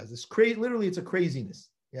hazaya is. This literally, it's a craziness.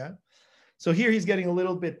 Yeah. So here he's getting a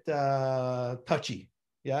little bit touchy.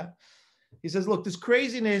 Yeah. He says, look, this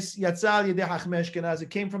craziness, yatzal yedei Hachmei Ashkenaz, it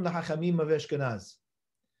came from the Hachamim of Ashkenaz,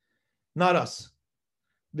 not us.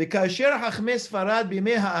 V'kasher Hachmei Sfarad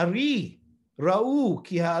b'mei ha'ari ra'u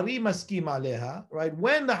ki ha'ari maskim aleha. Right?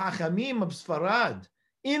 When the Hachamim of Sfarad,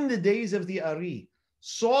 in the days of the Ari,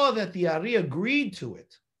 saw that the Ari agreed to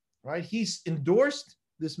it, right? He endorsed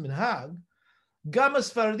this minhag. Gam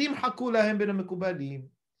Sfaradim haku lahem ben mekubalim.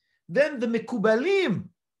 Then the mekubalim,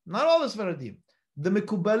 not all the Sfaradim, the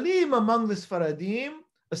mekubalim among the Sfaradim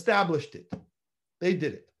established it. They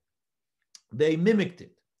did it. They mimicked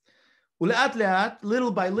it. Uleat leat,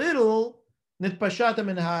 little by little, nitpashat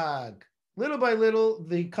minhag. Little by little,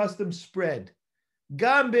 the custom spread.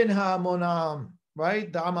 Gam bin ha'amonam,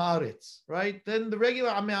 right? The Amaretz, right? Then the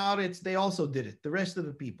regular Amaretz, they also did it. The rest of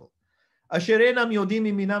the people. Asherenam yodim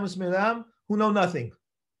iminam usmelam, who know nothing.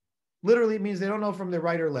 Literally, it means they don't know from their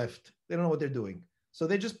right or left. They don't know what they're doing. So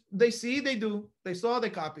they see, they do. They saw, they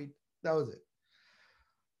copied. That was it.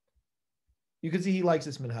 You can see he likes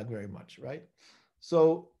this minhag very much, right?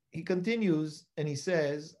 So he continues and he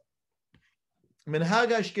says, Minhag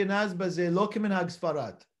Ashkenaz bazeh lo keminhag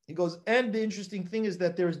Sfarad. He goes, and the interesting thing is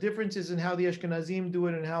that there's differences in how the Ashkenazim do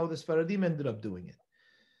it and how the Sfaradim ended up doing it.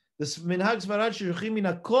 The Minhag Sfarad shechuchim min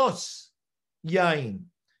hakos yain.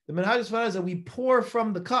 The Minhag Sfarad is that we pour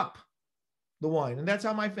from the cup the wine, and that's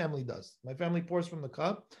how my family does. My family pours from the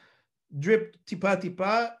cup, drip tipa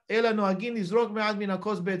tipa. Ela noagin nizrok me'ad min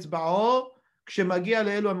hakos be'etzba'o kshemagia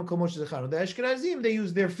le'elu ha'makomot shezecharnu. The Ashkenazim, they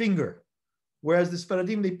use their finger, whereas the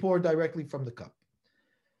Sfaradim, they pour directly from the cup.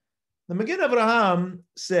 The Magen Avraham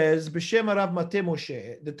says, B'Shem Arav Mateh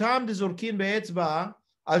Moshe, the time the Zorkin be'etzba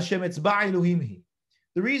al Shem etzba Elohimhi.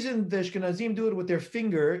 The reason the Ashkenazim do it with their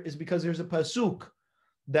finger is because there's a pasuk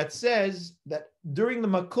that says that during the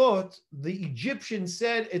Makot, the Egyptians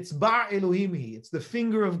said, etzba Elohimhi. It's the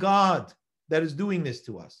finger of God that is doing this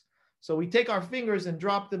to us. So we take our fingers and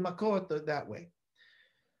drop the Makot that way.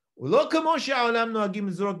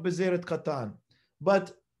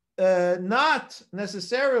 But not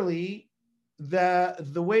necessarily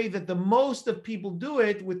the way that the most of people do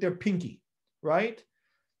it with their pinky, right?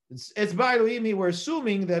 It's by Elohim, we're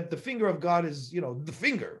assuming that the finger of God is, the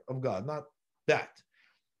finger of God, not that.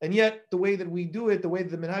 And yet the way that we do it, the way that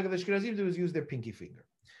the Minhag of the Ashkenazim do is use their pinky finger.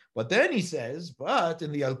 But then he says, but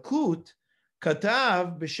in the Yalkut,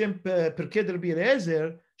 Katav b'shem Perkei Rabbi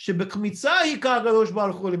Eliezer, shebekmitza hika HaKadosh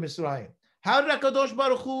Baruch Hu leMisrayim. How did HaKadosh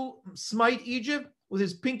Baruch Hu smite Egypt? With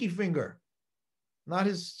his pinky finger, not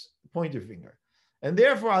his pointer finger. And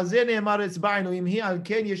therefore, that's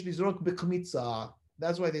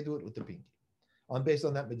why they do it with the pinky, based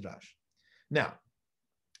on that midrash. Now,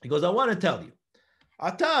 he goes, I want to tell you.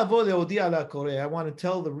 I want to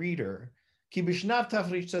tell the reader,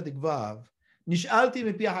 נשאלתי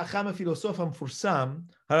מפי החכם הפילוסוף המפורסם,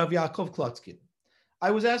 הרב יעקב קלוצקין.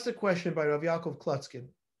 I was asked a question by Rav Yaakov Klutzkin,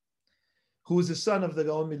 who is the son of the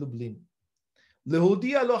Gaon מלובלין.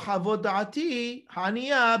 להודיע לו חוות דעתי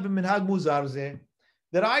הענייה במנהג מוזר זה,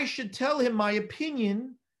 that I should tell him my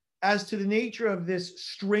opinion as to the nature of this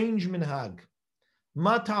strange minhag.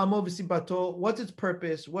 מה טעמו וסיבתו, what's its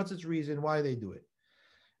purpose, what's its reason, why they do it.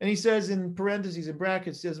 And he says in parentheses, in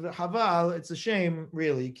brackets, says, Haval, it's a shame,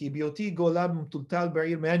 really. Ki bioti gola tultal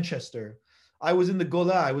b'ir Manchester. I was in the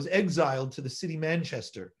Gola, I was exiled to the city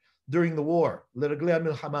Manchester during the war. L'reglei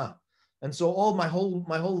milchama. And so all my whole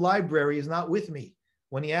library is not with me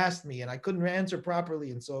when he asked me, and I couldn't answer properly,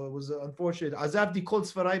 and so it was unfortunate. Azavdi kol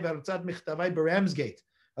tzvarai v'artzat michtavai b'Ramsgate.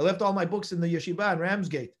 I left all my books in the yeshiva in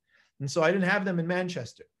Ramsgate, and so I didn't have them in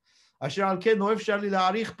Manchester. Asher al ken lo efshar li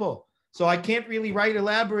la'arich po. So I can't really write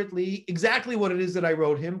elaborately exactly what it is that I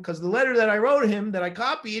wrote him, because the letter that I wrote him, that I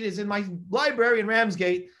copied, is in my library in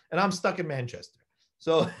Ramsgate, and I'm stuck in Manchester.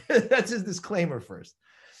 So that's his disclaimer first.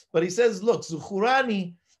 But he says, look,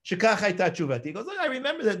 Zuchurani shekach hayta tshuvati. He goes, look, I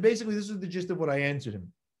remember that basically this is the gist of what I answered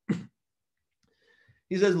him.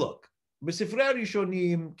 He says, look, בספרי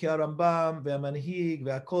הראשונים, כהרמב"ם והמנהיג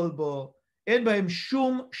והכלבו, אין בהם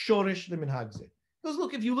שום שורש למנהג זה. He goes,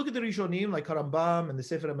 look, if you look at the Rishonim, like Harambam and the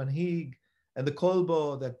Sefer HaManhig and the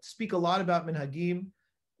Kolbo, that speak a lot about minhagim,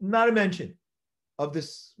 not a mention of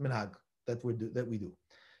this minhag that we do.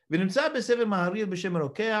 It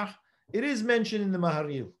is mentioned in the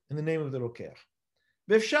Maharil, in the name of the Rokeach.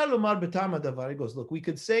 He goes, look, we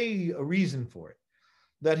could say a reason for it.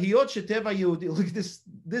 That Hiyot Sheteva Yehudi, look at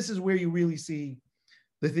this is where you really see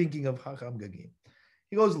the thinking of Hakham Gaguine.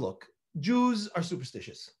 He goes, look, Jews are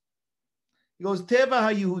superstitious. He goes, Teva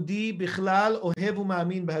HaYehudi bichlal ohev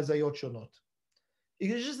u'ma'amin b'hazayot shonot.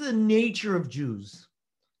 It's just the nature of Jews.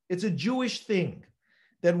 It's a Jewish thing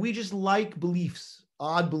that we just like beliefs,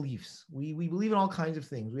 odd beliefs. We believe in all kinds of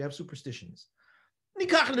things. We have superstitions. He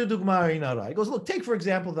goes, look, take for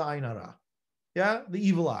example the Ain Hara, yeah, the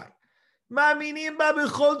evil eye. Like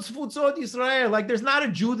there's not a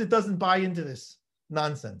Jew that doesn't buy into this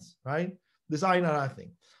nonsense, right? This Ain Hara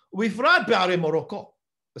thing. Morocco,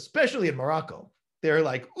 especially in Morocco, they're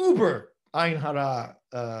like uber Ain Hara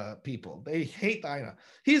people. They hate Ain Hara.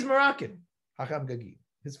 He's Moroccan, Hakham Gaguine.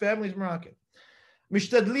 His family's Moroccan. They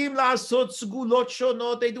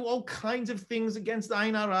do all kinds of things against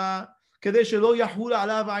Ain Hara. Just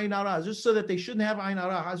so that they shouldn't have Ain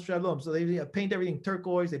Hara. So they paint everything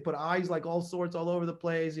turquoise. They put eyes like all sorts all over the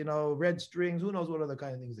place, red strings. Who knows what other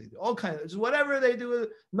kind of things they do? All kinds of, just whatever they do,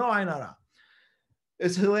 no Ain Hara.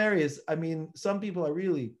 It's hilarious. I mean, some people are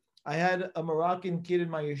really, I had a Moroccan kid in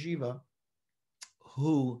my yeshiva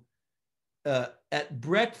who at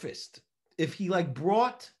breakfast, if he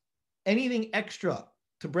brought anything extra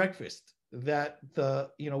to breakfast that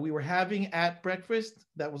we were having at breakfast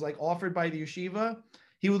that was offered by the yeshiva,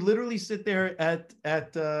 he would literally sit there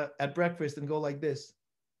at breakfast and go like this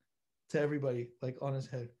to everybody, on his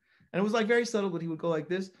head. And it was very subtle, but he would go like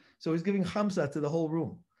this. So he's giving hamsa to the whole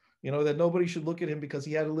room, that nobody should look at him because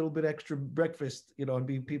he had a little bit extra breakfast,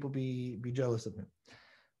 and people be jealous of him.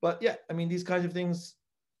 But yeah, I mean, these kinds of things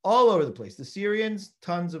all over the place. The Syrians,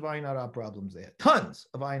 tons of Ain Hara problems they had. Tons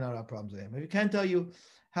of Ain Hara problems they have. If you can't tell you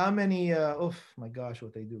how many, oh my gosh,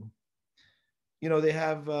 what they do.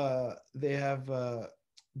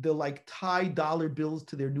 They'll tie dollar bills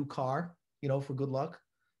to their new car, for good luck,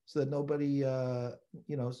 so that nobody, so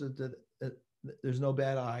that there's no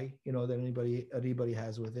bad eye, that anybody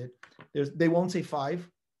has with it. They won't say 5,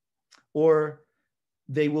 or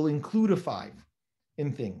they will include a 5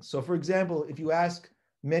 in things. So for example, if you ask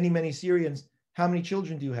many, many Syrians, how many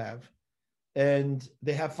children do you have? And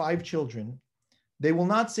they have 5 children. They will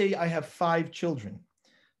not say, I have 5 children.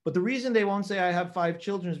 But the reason they won't say I have 5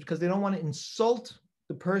 children is because they don't want to insult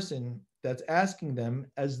the person that's asking them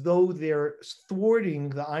as though they're thwarting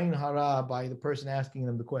the Ain Hara by the person asking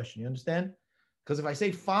them the question. You understand? Because if I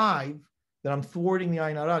say 5, then I'm thwarting the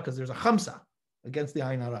Ain Hara because there's a Khamsa against the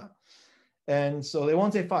Ain Hara. And so they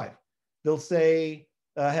won't say 5. They'll say,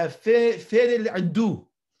 have Fedel Adu,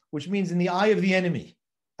 which means in the eye of the enemy.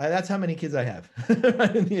 That's how many kids I have. In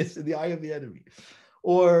the eye of the enemy.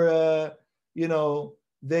 Or,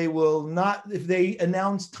 they will not, if they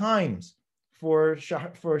announce times for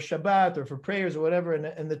Shabbat or for prayers or whatever,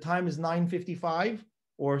 and the time is 9:55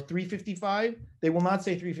 or 3:55, they will not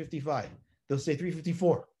say 3:55. They'll say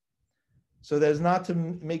 3:54. So that is not to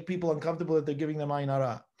make people uncomfortable that they're giving them ayin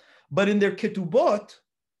hara. But in their ketubot,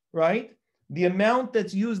 right, the amount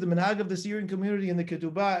that's used, the minhag of the Syrian community in the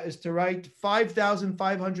ketubah is to write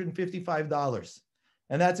 $5,555.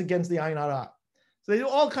 And that's against the ayin hara. So they do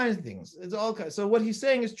all kinds of things. It's all kinds. So what he's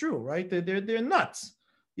saying is true, right? They're nuts,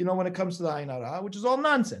 when it comes to the ayin hara, which is all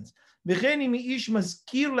nonsense.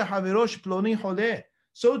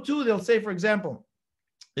 So too, they'll say, for example,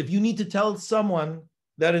 if you need to tell someone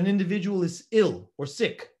that an individual is ill or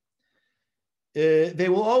sick, they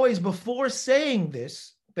will always, before saying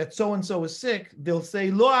this, that so-and-so is sick, they'll say,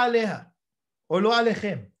 lo aleha, or lo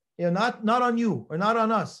alechem, not on you, or not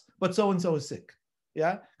on us, but so-and-so is sick.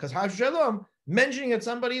 Yeah? Because Hash Shalom, mentioning that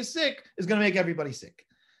somebody is sick is going to make everybody sick.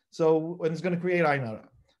 So, and it's going to create ayin hara.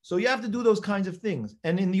 So you have to do those kinds of things.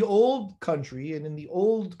 And in the old country and in the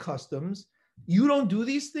old customs, you don't do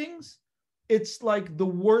these things, it's like the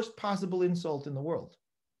worst possible insult in the world.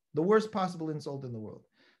 The worst possible insult in the world.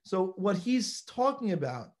 So what he's talking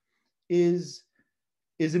about is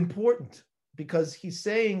important, because he's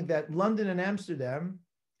saying that London and Amsterdam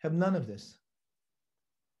have none of this.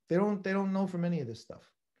 They don't know from any of this stuff.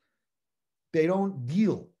 They don't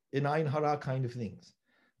deal in ayin hara kind of things.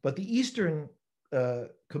 But the Eastern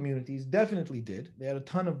communities definitely did. They had a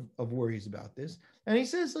ton of worries about this. And he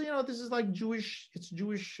says, this is like Jewish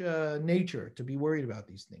nature to be worried about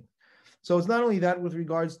these things. So it's not only that with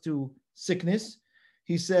regards to sickness.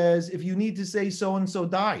 He says, if you need to say so-and-so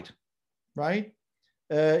died, right?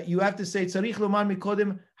 You have to say, tzarich lomar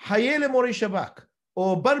mikodem hayeh lemorei shabak,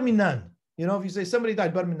 or bar minan. If you say somebody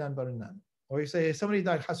died, bar minan, bar minan. Or you say somebody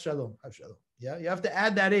died, has shalom, has shalom. Yeah, you have to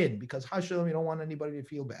add that in, because has shalom, you don't want anybody to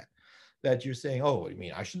feel bad that you're saying, oh, what do you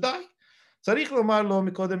mean, I should die? Tzarich lomar lo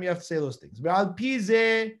mikodem, you have to say those things. Ve'al pi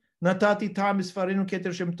zeh natati tam misfarenu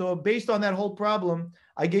keter shem tov. Based on that whole problem,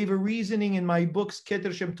 I gave a reasoning in my books,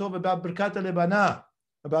 Keter Shem Tov, about Birkat HaLebana,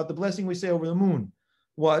 about the blessing we say over the moon.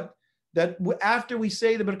 What? That after we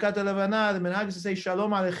say the Birkat HaLebana, the minhag is to say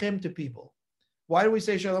Shalom Aleichem to people. Why do we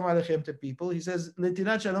say Shalom Aleichem to people? He says,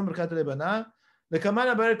 Letinat Shalom Birkat HaLebana, Lekaman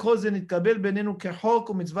haberek kol ze nitkabel benenu kechok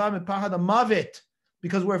u'mitzvah mepahad hamavet,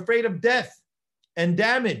 because we're afraid of death and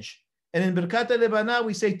damage. And in Birkat HaLebana,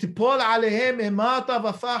 we say, Tipol Alehem emata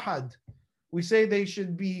v'fahad. We say they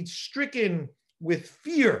should be stricken with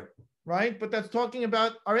fear, right? But that's talking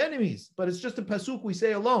about our enemies. But it's just a pasuk we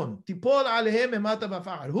say alone. Tipol alehem emata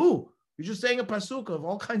v'fahad. Who? You're just saying a pasuk of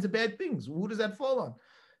all kinds of bad things. Who does that fall on?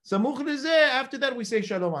 Samuch lezeh, after that we say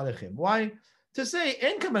shalom aleichem. Why? To say,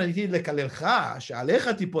 en kamanati lekalelcha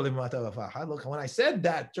she'alecha tipol emata v'fahad. Look, when I said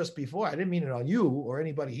that just before, I didn't mean it on you or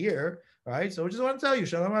anybody here, right? So I just want to tell you,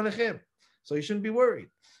 shalom aleichem. So you shouldn't be worried.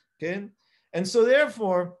 Okay? And so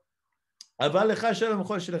therefore, aval lecha shalom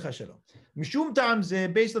chol shelecha shalom. Mishum tam ze,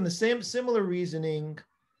 based on the same similar reasoning.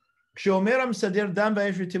 Here you're sitting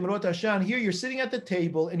at the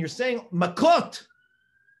table and you're saying makot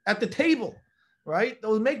at the table, right? That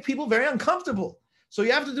will make people very uncomfortable. So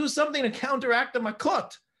you have to do something to counteract the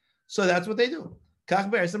makot. So that's what they do. They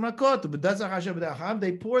pour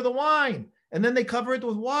the wine and then they cover it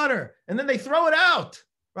with water and then they throw it out,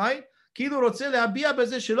 right?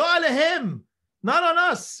 Not on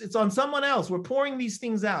us, it's on someone else. We're pouring these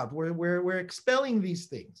things out. We're expelling these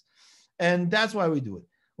things. And that's why we do it.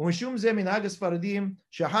 And therefore,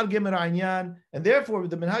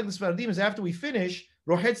 the minhag Sfaradim is after we finish,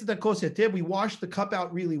 we wash the cup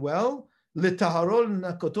out really well, to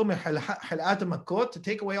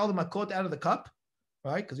take away all the makot out of the cup,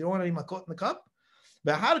 right? Because you don't want any makot in the cup.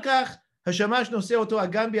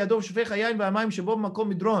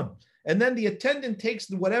 And then the attendant takes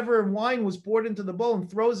whatever wine was poured into the bowl and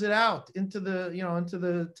throws it out into the,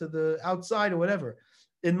 to the outside or whatever.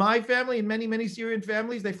 In my family, in many Syrian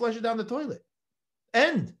families, they flush it down the toilet.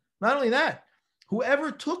 And not only that,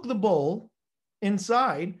 whoever took the bowl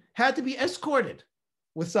inside had to be escorted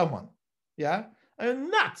with someone. Yeah,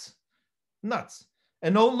 and nuts.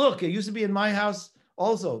 And don't look. It used to be in my house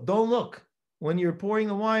also. Don't look when you're pouring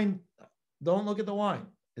the wine. Don't look at the wine.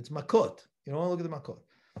 It's makot. You don't want to look at the makot.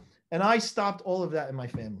 And I stopped all of that in my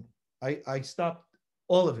family. I stopped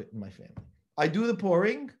all of it in my family. I do the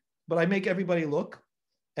pouring, but I make everybody look,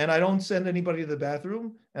 and I don't send anybody to the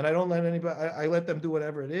bathroom, and I don't let anybody, I let them do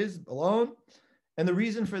whatever it is alone. And the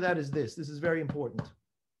reason for that is this is very important.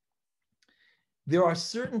 There are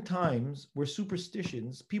certain times where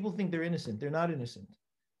superstitions, people think they're innocent. They're not innocent.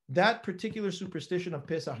 That particular superstition of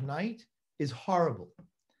Pesach night is horrible.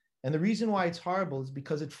 And the reason why it's horrible is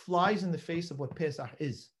because it flies in the face of what Pesach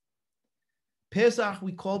is. Pesach,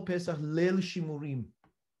 we call Pesach Leil Shimurim.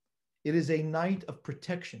 It is a night of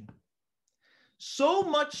protection. So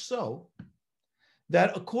much so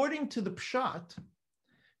that according to the Pshat,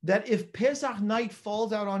 that if Pesach night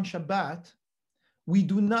falls out on Shabbat, we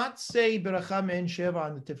do not say Beracha Me'en Sheva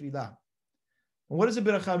on the Tefillah. And what is a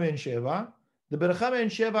Beracha Me'en Sheva? The Beracha Me'en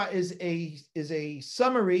Sheva is a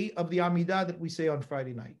summary of the Amidah that we say on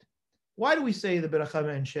Friday night. Why do we say the Beracha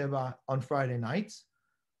Me'en Sheva on Friday nights?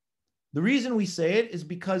 The reason we say it is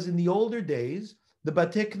because in the older days, the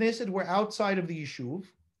Batei Knesset were outside of the Yishuv,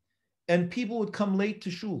 and people would come late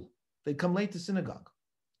to shul. They'd come late to synagogue.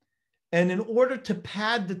 And in order to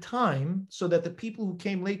pad the time so that the people who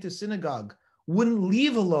came late to synagogue wouldn't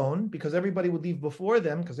leave alone, because everybody would leave before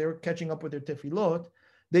them because they were catching up with their tefillot,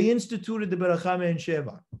 they instituted the Beracha Me'en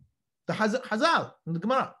Sheva, the Hazal, in the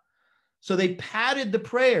Gemara. So they padded the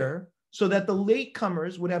prayer so that the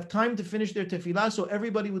latecomers would have time to finish their tefillah, so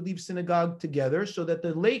everybody would leave synagogue together, so that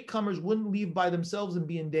the latecomers wouldn't leave by themselves and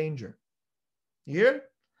be in danger. You hear?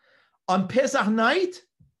 On Pesach night,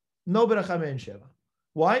 no Beracha Me'en Sheva.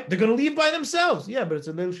 Why? They're going to leave by themselves. Yeah, but it's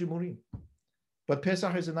a Leil Shimurim. But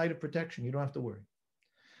Pesach is a night of protection. You don't have to worry.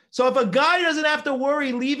 So if a guy doesn't have to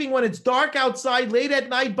worry leaving when it's dark outside late at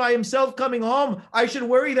night by himself coming home, I should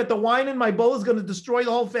worry that the wine in my bowl is going to destroy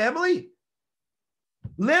the whole family?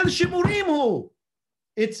 Leil Shimurim hu.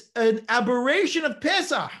 It's an aberration of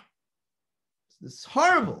Pesach. It's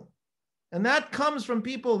horrible. And that comes from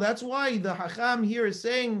people. That's why the Hakham here is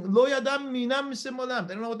saying, Lo yadam minam simolam.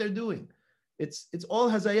 They don't know what they're doing. It's all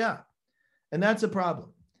hazaya. And that's a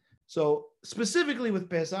problem. So specifically with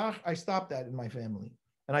Pesach, I stopped that in my family.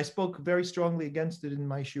 And I spoke very strongly against it in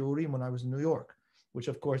my shiurim when I was in New York, which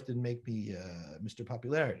of course didn't make me Mr.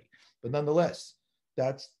 Popularity. But nonetheless,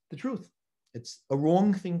 that's the truth. It's a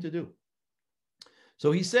wrong thing to do.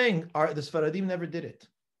 So he's saying the Sfaradim never did it.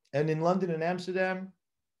 And in London and Amsterdam,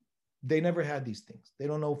 they never had these things. They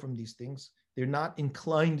don't know from these things. They're not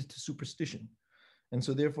inclined to superstition. And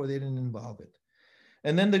so therefore they didn't involve it.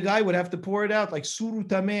 And then the guy would have to pour it out like suru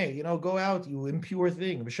tameh, go out, you impure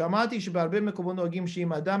thing. And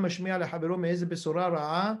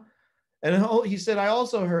he said, I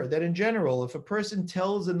also heard that in general, if a person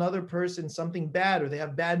tells another person something bad or they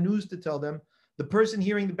have bad news to tell them, the person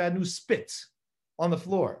hearing the bad news spits on the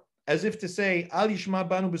floor, as if to say, Al yishma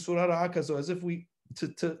banu b'surah ra'a kazo, as if we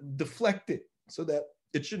to deflect it so that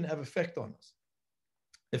it shouldn't have effect on us.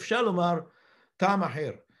 If shalomar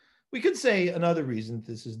tamahir, we could say another reason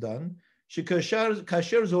this is done. When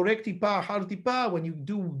you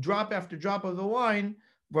do drop after drop of the wine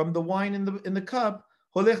from the wine in the cup,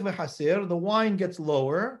 the wine gets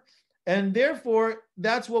lower, and therefore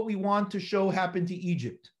that's what we want to show happened to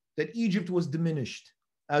Egypt, that Egypt was diminished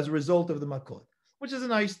as a result of the makot, which is a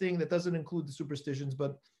nice thing that doesn't include the superstitions,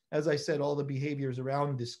 but as I said, all the behaviors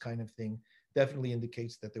around this kind of thing definitely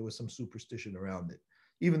indicates that there was some superstition around it.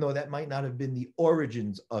 Even though that might not have been the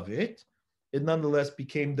origins of it, it nonetheless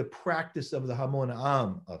became the practice of the Hamon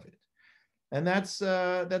Am of it. And that's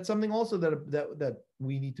something also that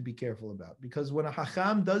we need to be careful about, because when a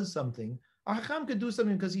Hakham does something, a Hakham could do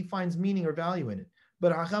something because he finds meaning or value in it.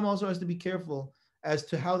 But a Hakham also has to be careful as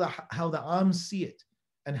to how the Am see it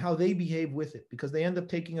and how they behave with it, because they end up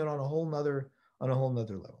taking it on a whole nother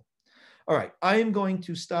level. All right, I am going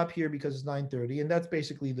to stop here because it's 9:30, and that's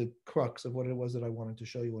basically the crux of what it was that I wanted to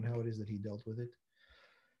show you and how it is that he dealt with it.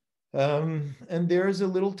 And there's a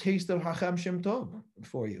little taste of Hakham Shem Tov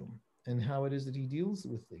for you, and how it is that he deals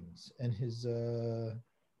with things, and his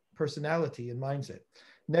personality and mindset.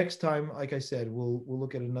 Next time, like I said, we'll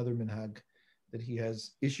look at another minhag that he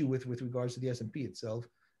has issue with regards to the S&P itself,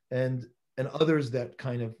 and others that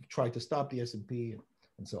kind of try to stop the S&P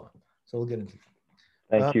and so on. So we'll get into it.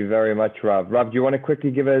 Thank you very much, Rav. Rav, do you want to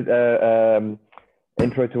quickly give a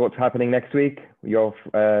intro to what's happening next week? Rav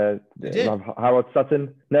Howard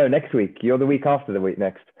Sutton? No, next week. You're the week after the week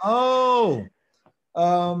next. Oh,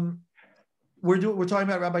 we're talking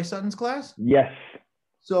about Rabbi Sutton's class? Yes.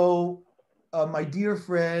 So my dear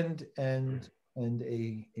friend and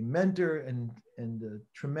a mentor and a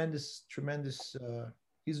tremendous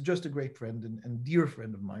he's just a great friend and dear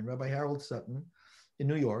friend of mine, Rabbi Harold Sutton in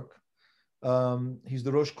New York. He's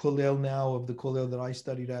the Rosh Kollel now of the Kollel that I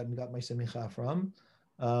studied at and got my semicha from.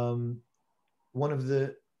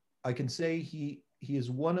 I can say he is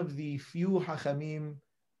one of the few Hachamim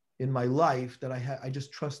in my life that I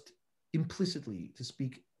just trust implicitly to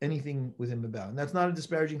speak anything with him about. And that's not a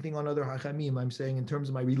disparaging thing on other Hachamim. I'm saying in terms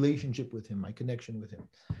of my relationship with him, my connection with him.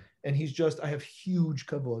 And I have huge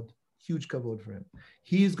kavod for him.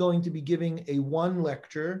 He is going to be giving one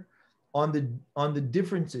lecture on the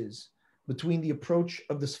differences between the approach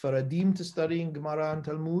of the Sfaradim to studying Gemara and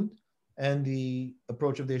Talmud and the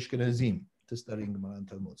approach of the Ashkenazim to studying Gemara and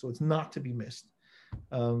Talmud. So it's not to be missed.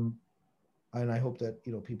 and I hope that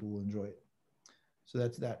people will enjoy it. So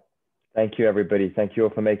that's that. Thank you, everybody. Thank you all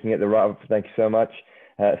for making it. The Rav, thank you so much.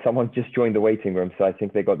 Someone just joined the waiting room, so I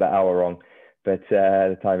think they got the hour wrong, but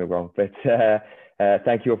the timing wrong. But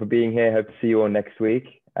thank you all for being here. Hope to see you all next week,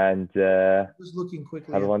 and Just looking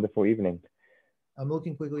quickly. Have a wonderful evening. I'm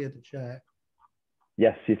looking quickly at the chat.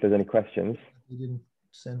 Yes, see if there's any questions. We didn't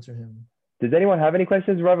censor him. Does anyone have any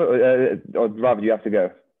questions, Rav? Or Rav, do you have to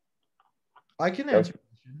go? I can answer.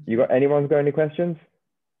 Anyone's got any questions?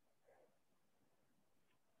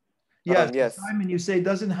 Yes, yes. Simon, you say,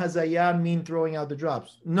 doesn't hazaya mean throwing out the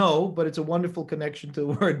drops? No, but it's a wonderful connection to the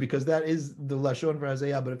word, because that is the lashon for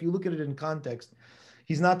hazaya. But if you look at it in context,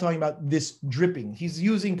 he's not talking about this dripping. He's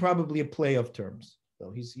using probably a play of terms. So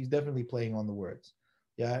he's definitely playing on the words.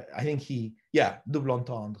 Yeah, I think double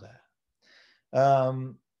entendre.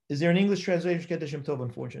 Is there an English translation for Shem Tov?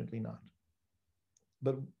 Unfortunately not.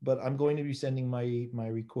 But I'm going to be sending my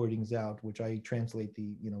recordings out, which I translate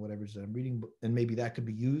the whatever I'm reading, and maybe that could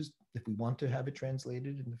be used if we want to have it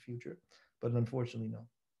translated in the future. But unfortunately, no.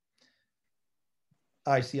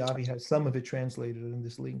 I see Avi has some of it translated in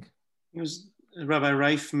this link. It was Rabbi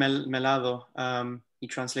Raif Melado. He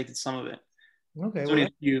translated some of it. Okay. It's only a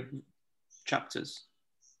few chapters.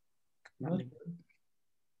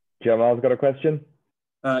 Jamal's got a question.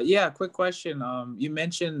 Yeah, quick question. You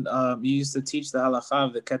mentioned you used to teach the halakha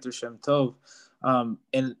of the Keter Shem Tov,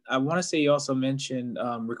 and I want to say you also mentioned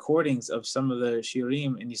recordings of some of the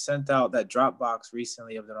shiurim, and you sent out that Dropbox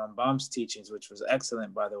recently of the Rambam's teachings, which was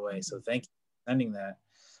excellent, by the way. So thank you for sending that.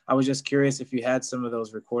 I was just curious if you had some of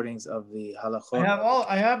those recordings of the halachot.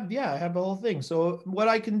 I have the whole thing. So what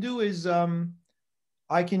I can do is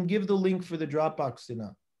I can give the link for the Dropbox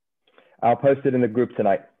tonight. I'll post it in the group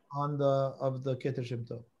tonight. Of the Keter Shem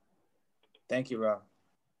Tov. Thank you, Rob.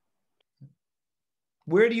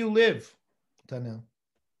 Where do you live, Tanel?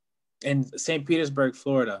 In St. Petersburg,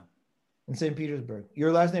 Florida. In St. Petersburg.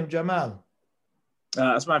 Your last name Jamal?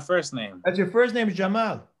 That's my first name. That's your first name is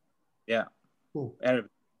Jamal? Yeah. Cool.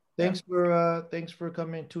 Arabic. Thanks for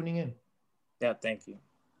tuning in. Yeah, thank you.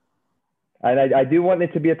 And I do want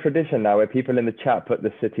it to be a tradition now where people in the chat put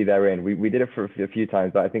the city they're in. We did it for a few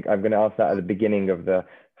times, but I think I'm going to ask that at the beginning of the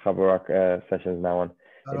Chaburak sessions now on.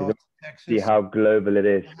 See how global it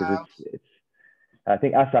is, because it's. I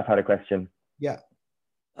think Asaf had a question. Yeah.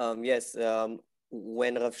 Yes.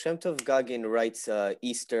 When Rav Shem Tov Gaguine writes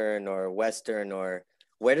Eastern or Western, or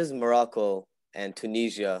where does Morocco and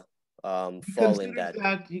Tunisia fall in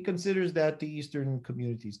that? He considers that the Eastern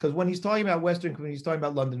communities, because when he's talking about Western communities, he's talking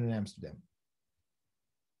about London and Amsterdam.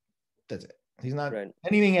 That's it. He's not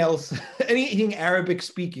anything else. Anything Arabic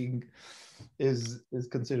speaking is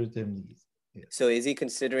considered to him the East. Yeah. So is he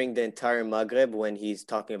considering the entire Maghreb when he's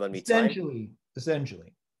talking about Mitzrayim?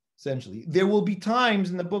 Essentially. There will be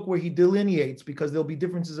times in the book where he delineates, because there'll be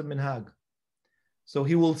differences of minhag. So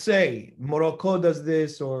he will say Morocco does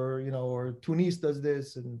this, or Tunis does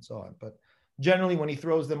this, and so on. But generally, when he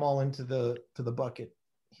throws them all into the bucket,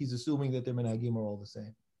 he's assuming that their minhagim are all the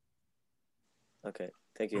same. Okay,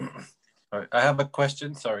 thank you. All right, I have a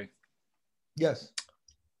question. Sorry. Yes.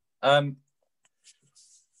 I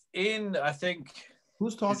think.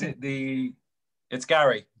 Who's talking? It's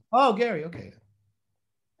Gary. Oh, Gary. Okay.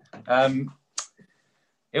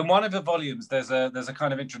 In one of the volumes, there's a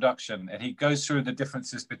kind of introduction, and he goes through the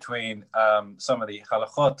differences between some of the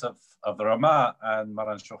halachot of the Ramah and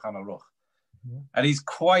Maran Shulchan Aruch. Mm-hmm. And he's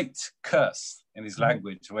quite cursed in his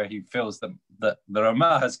language, where he feels that the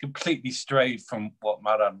Ramah has completely strayed from what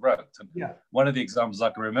Maran wrote. And one of the examples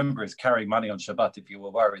I can remember is carrying money on Shabbat if you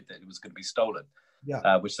were worried that it was going to be stolen,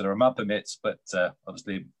 which the Ramah permits, but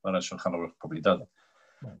obviously Maran Shulchan Aruch probably doesn't.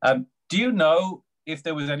 Right. Do you know if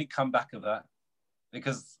there was any comeback of that?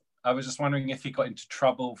 Because I was just wondering if he got into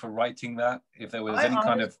trouble for writing that, if there was any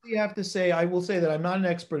kind of... I will say that I'm not an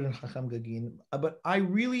expert in Hakham Gaguine, but I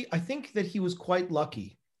think that he was quite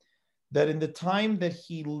lucky that in the time that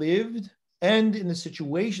he lived and in the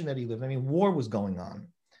situation that he lived, I mean, war was going on.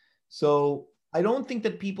 So I don't think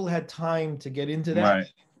that people had time to get into that,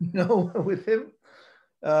 with him.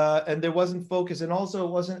 And there wasn't focus. And also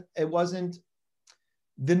it wasn't,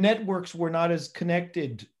 the networks were not as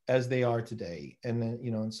connected as they are today, and then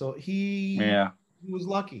and so he was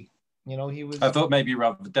lucky. He was. I thought maybe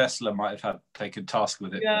Rav Dessler might have taken task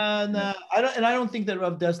with it. I don't think that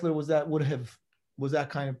Rav Dessler was that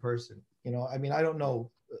kind of person. I mean, I don't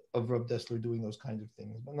know of Rav Dessler doing those kinds of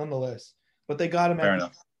things, but nonetheless, they got him. Fair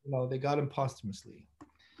enough. They got him posthumously.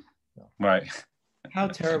 Right. How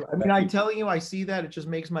terrible! I mean, I'm telling you, I see that, it just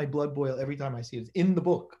makes my blood boil every time I see it. It's in the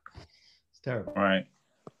book. It's terrible. Right.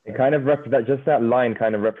 It kind of represents, just that line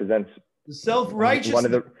kind of represents the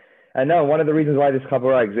self-righteousness. And no, one of the reasons why this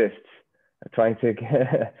Chabura exists, trying to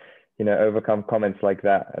overcome comments like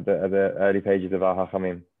that at the early pages of our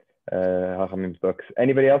Hachamim's books.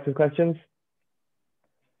 Anybody else with questions?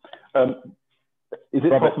 Is it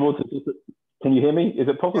possible to? Can you hear me? Is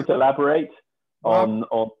it possible to elaborate on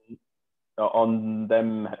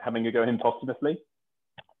them having a go in posthumously?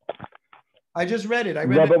 I just read it.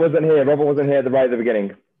 Robert wasn't here. Robert wasn't here right at the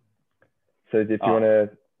beginning. So if you want to,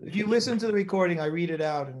 if you listen to the recording, I read it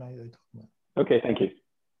out and I talk about it. Okay, thank you.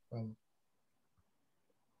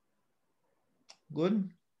 Good.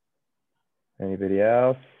 Anybody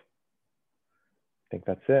else? I think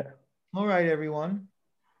that's it. All right, everyone.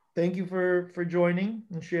 Thank you for joining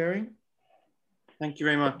and sharing. Thank you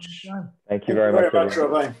very much. Thank you very much,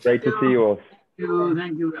 Rabbi. Great to see you all.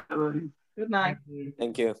 Thank you, Rabbi. Good night.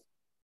 Thank you.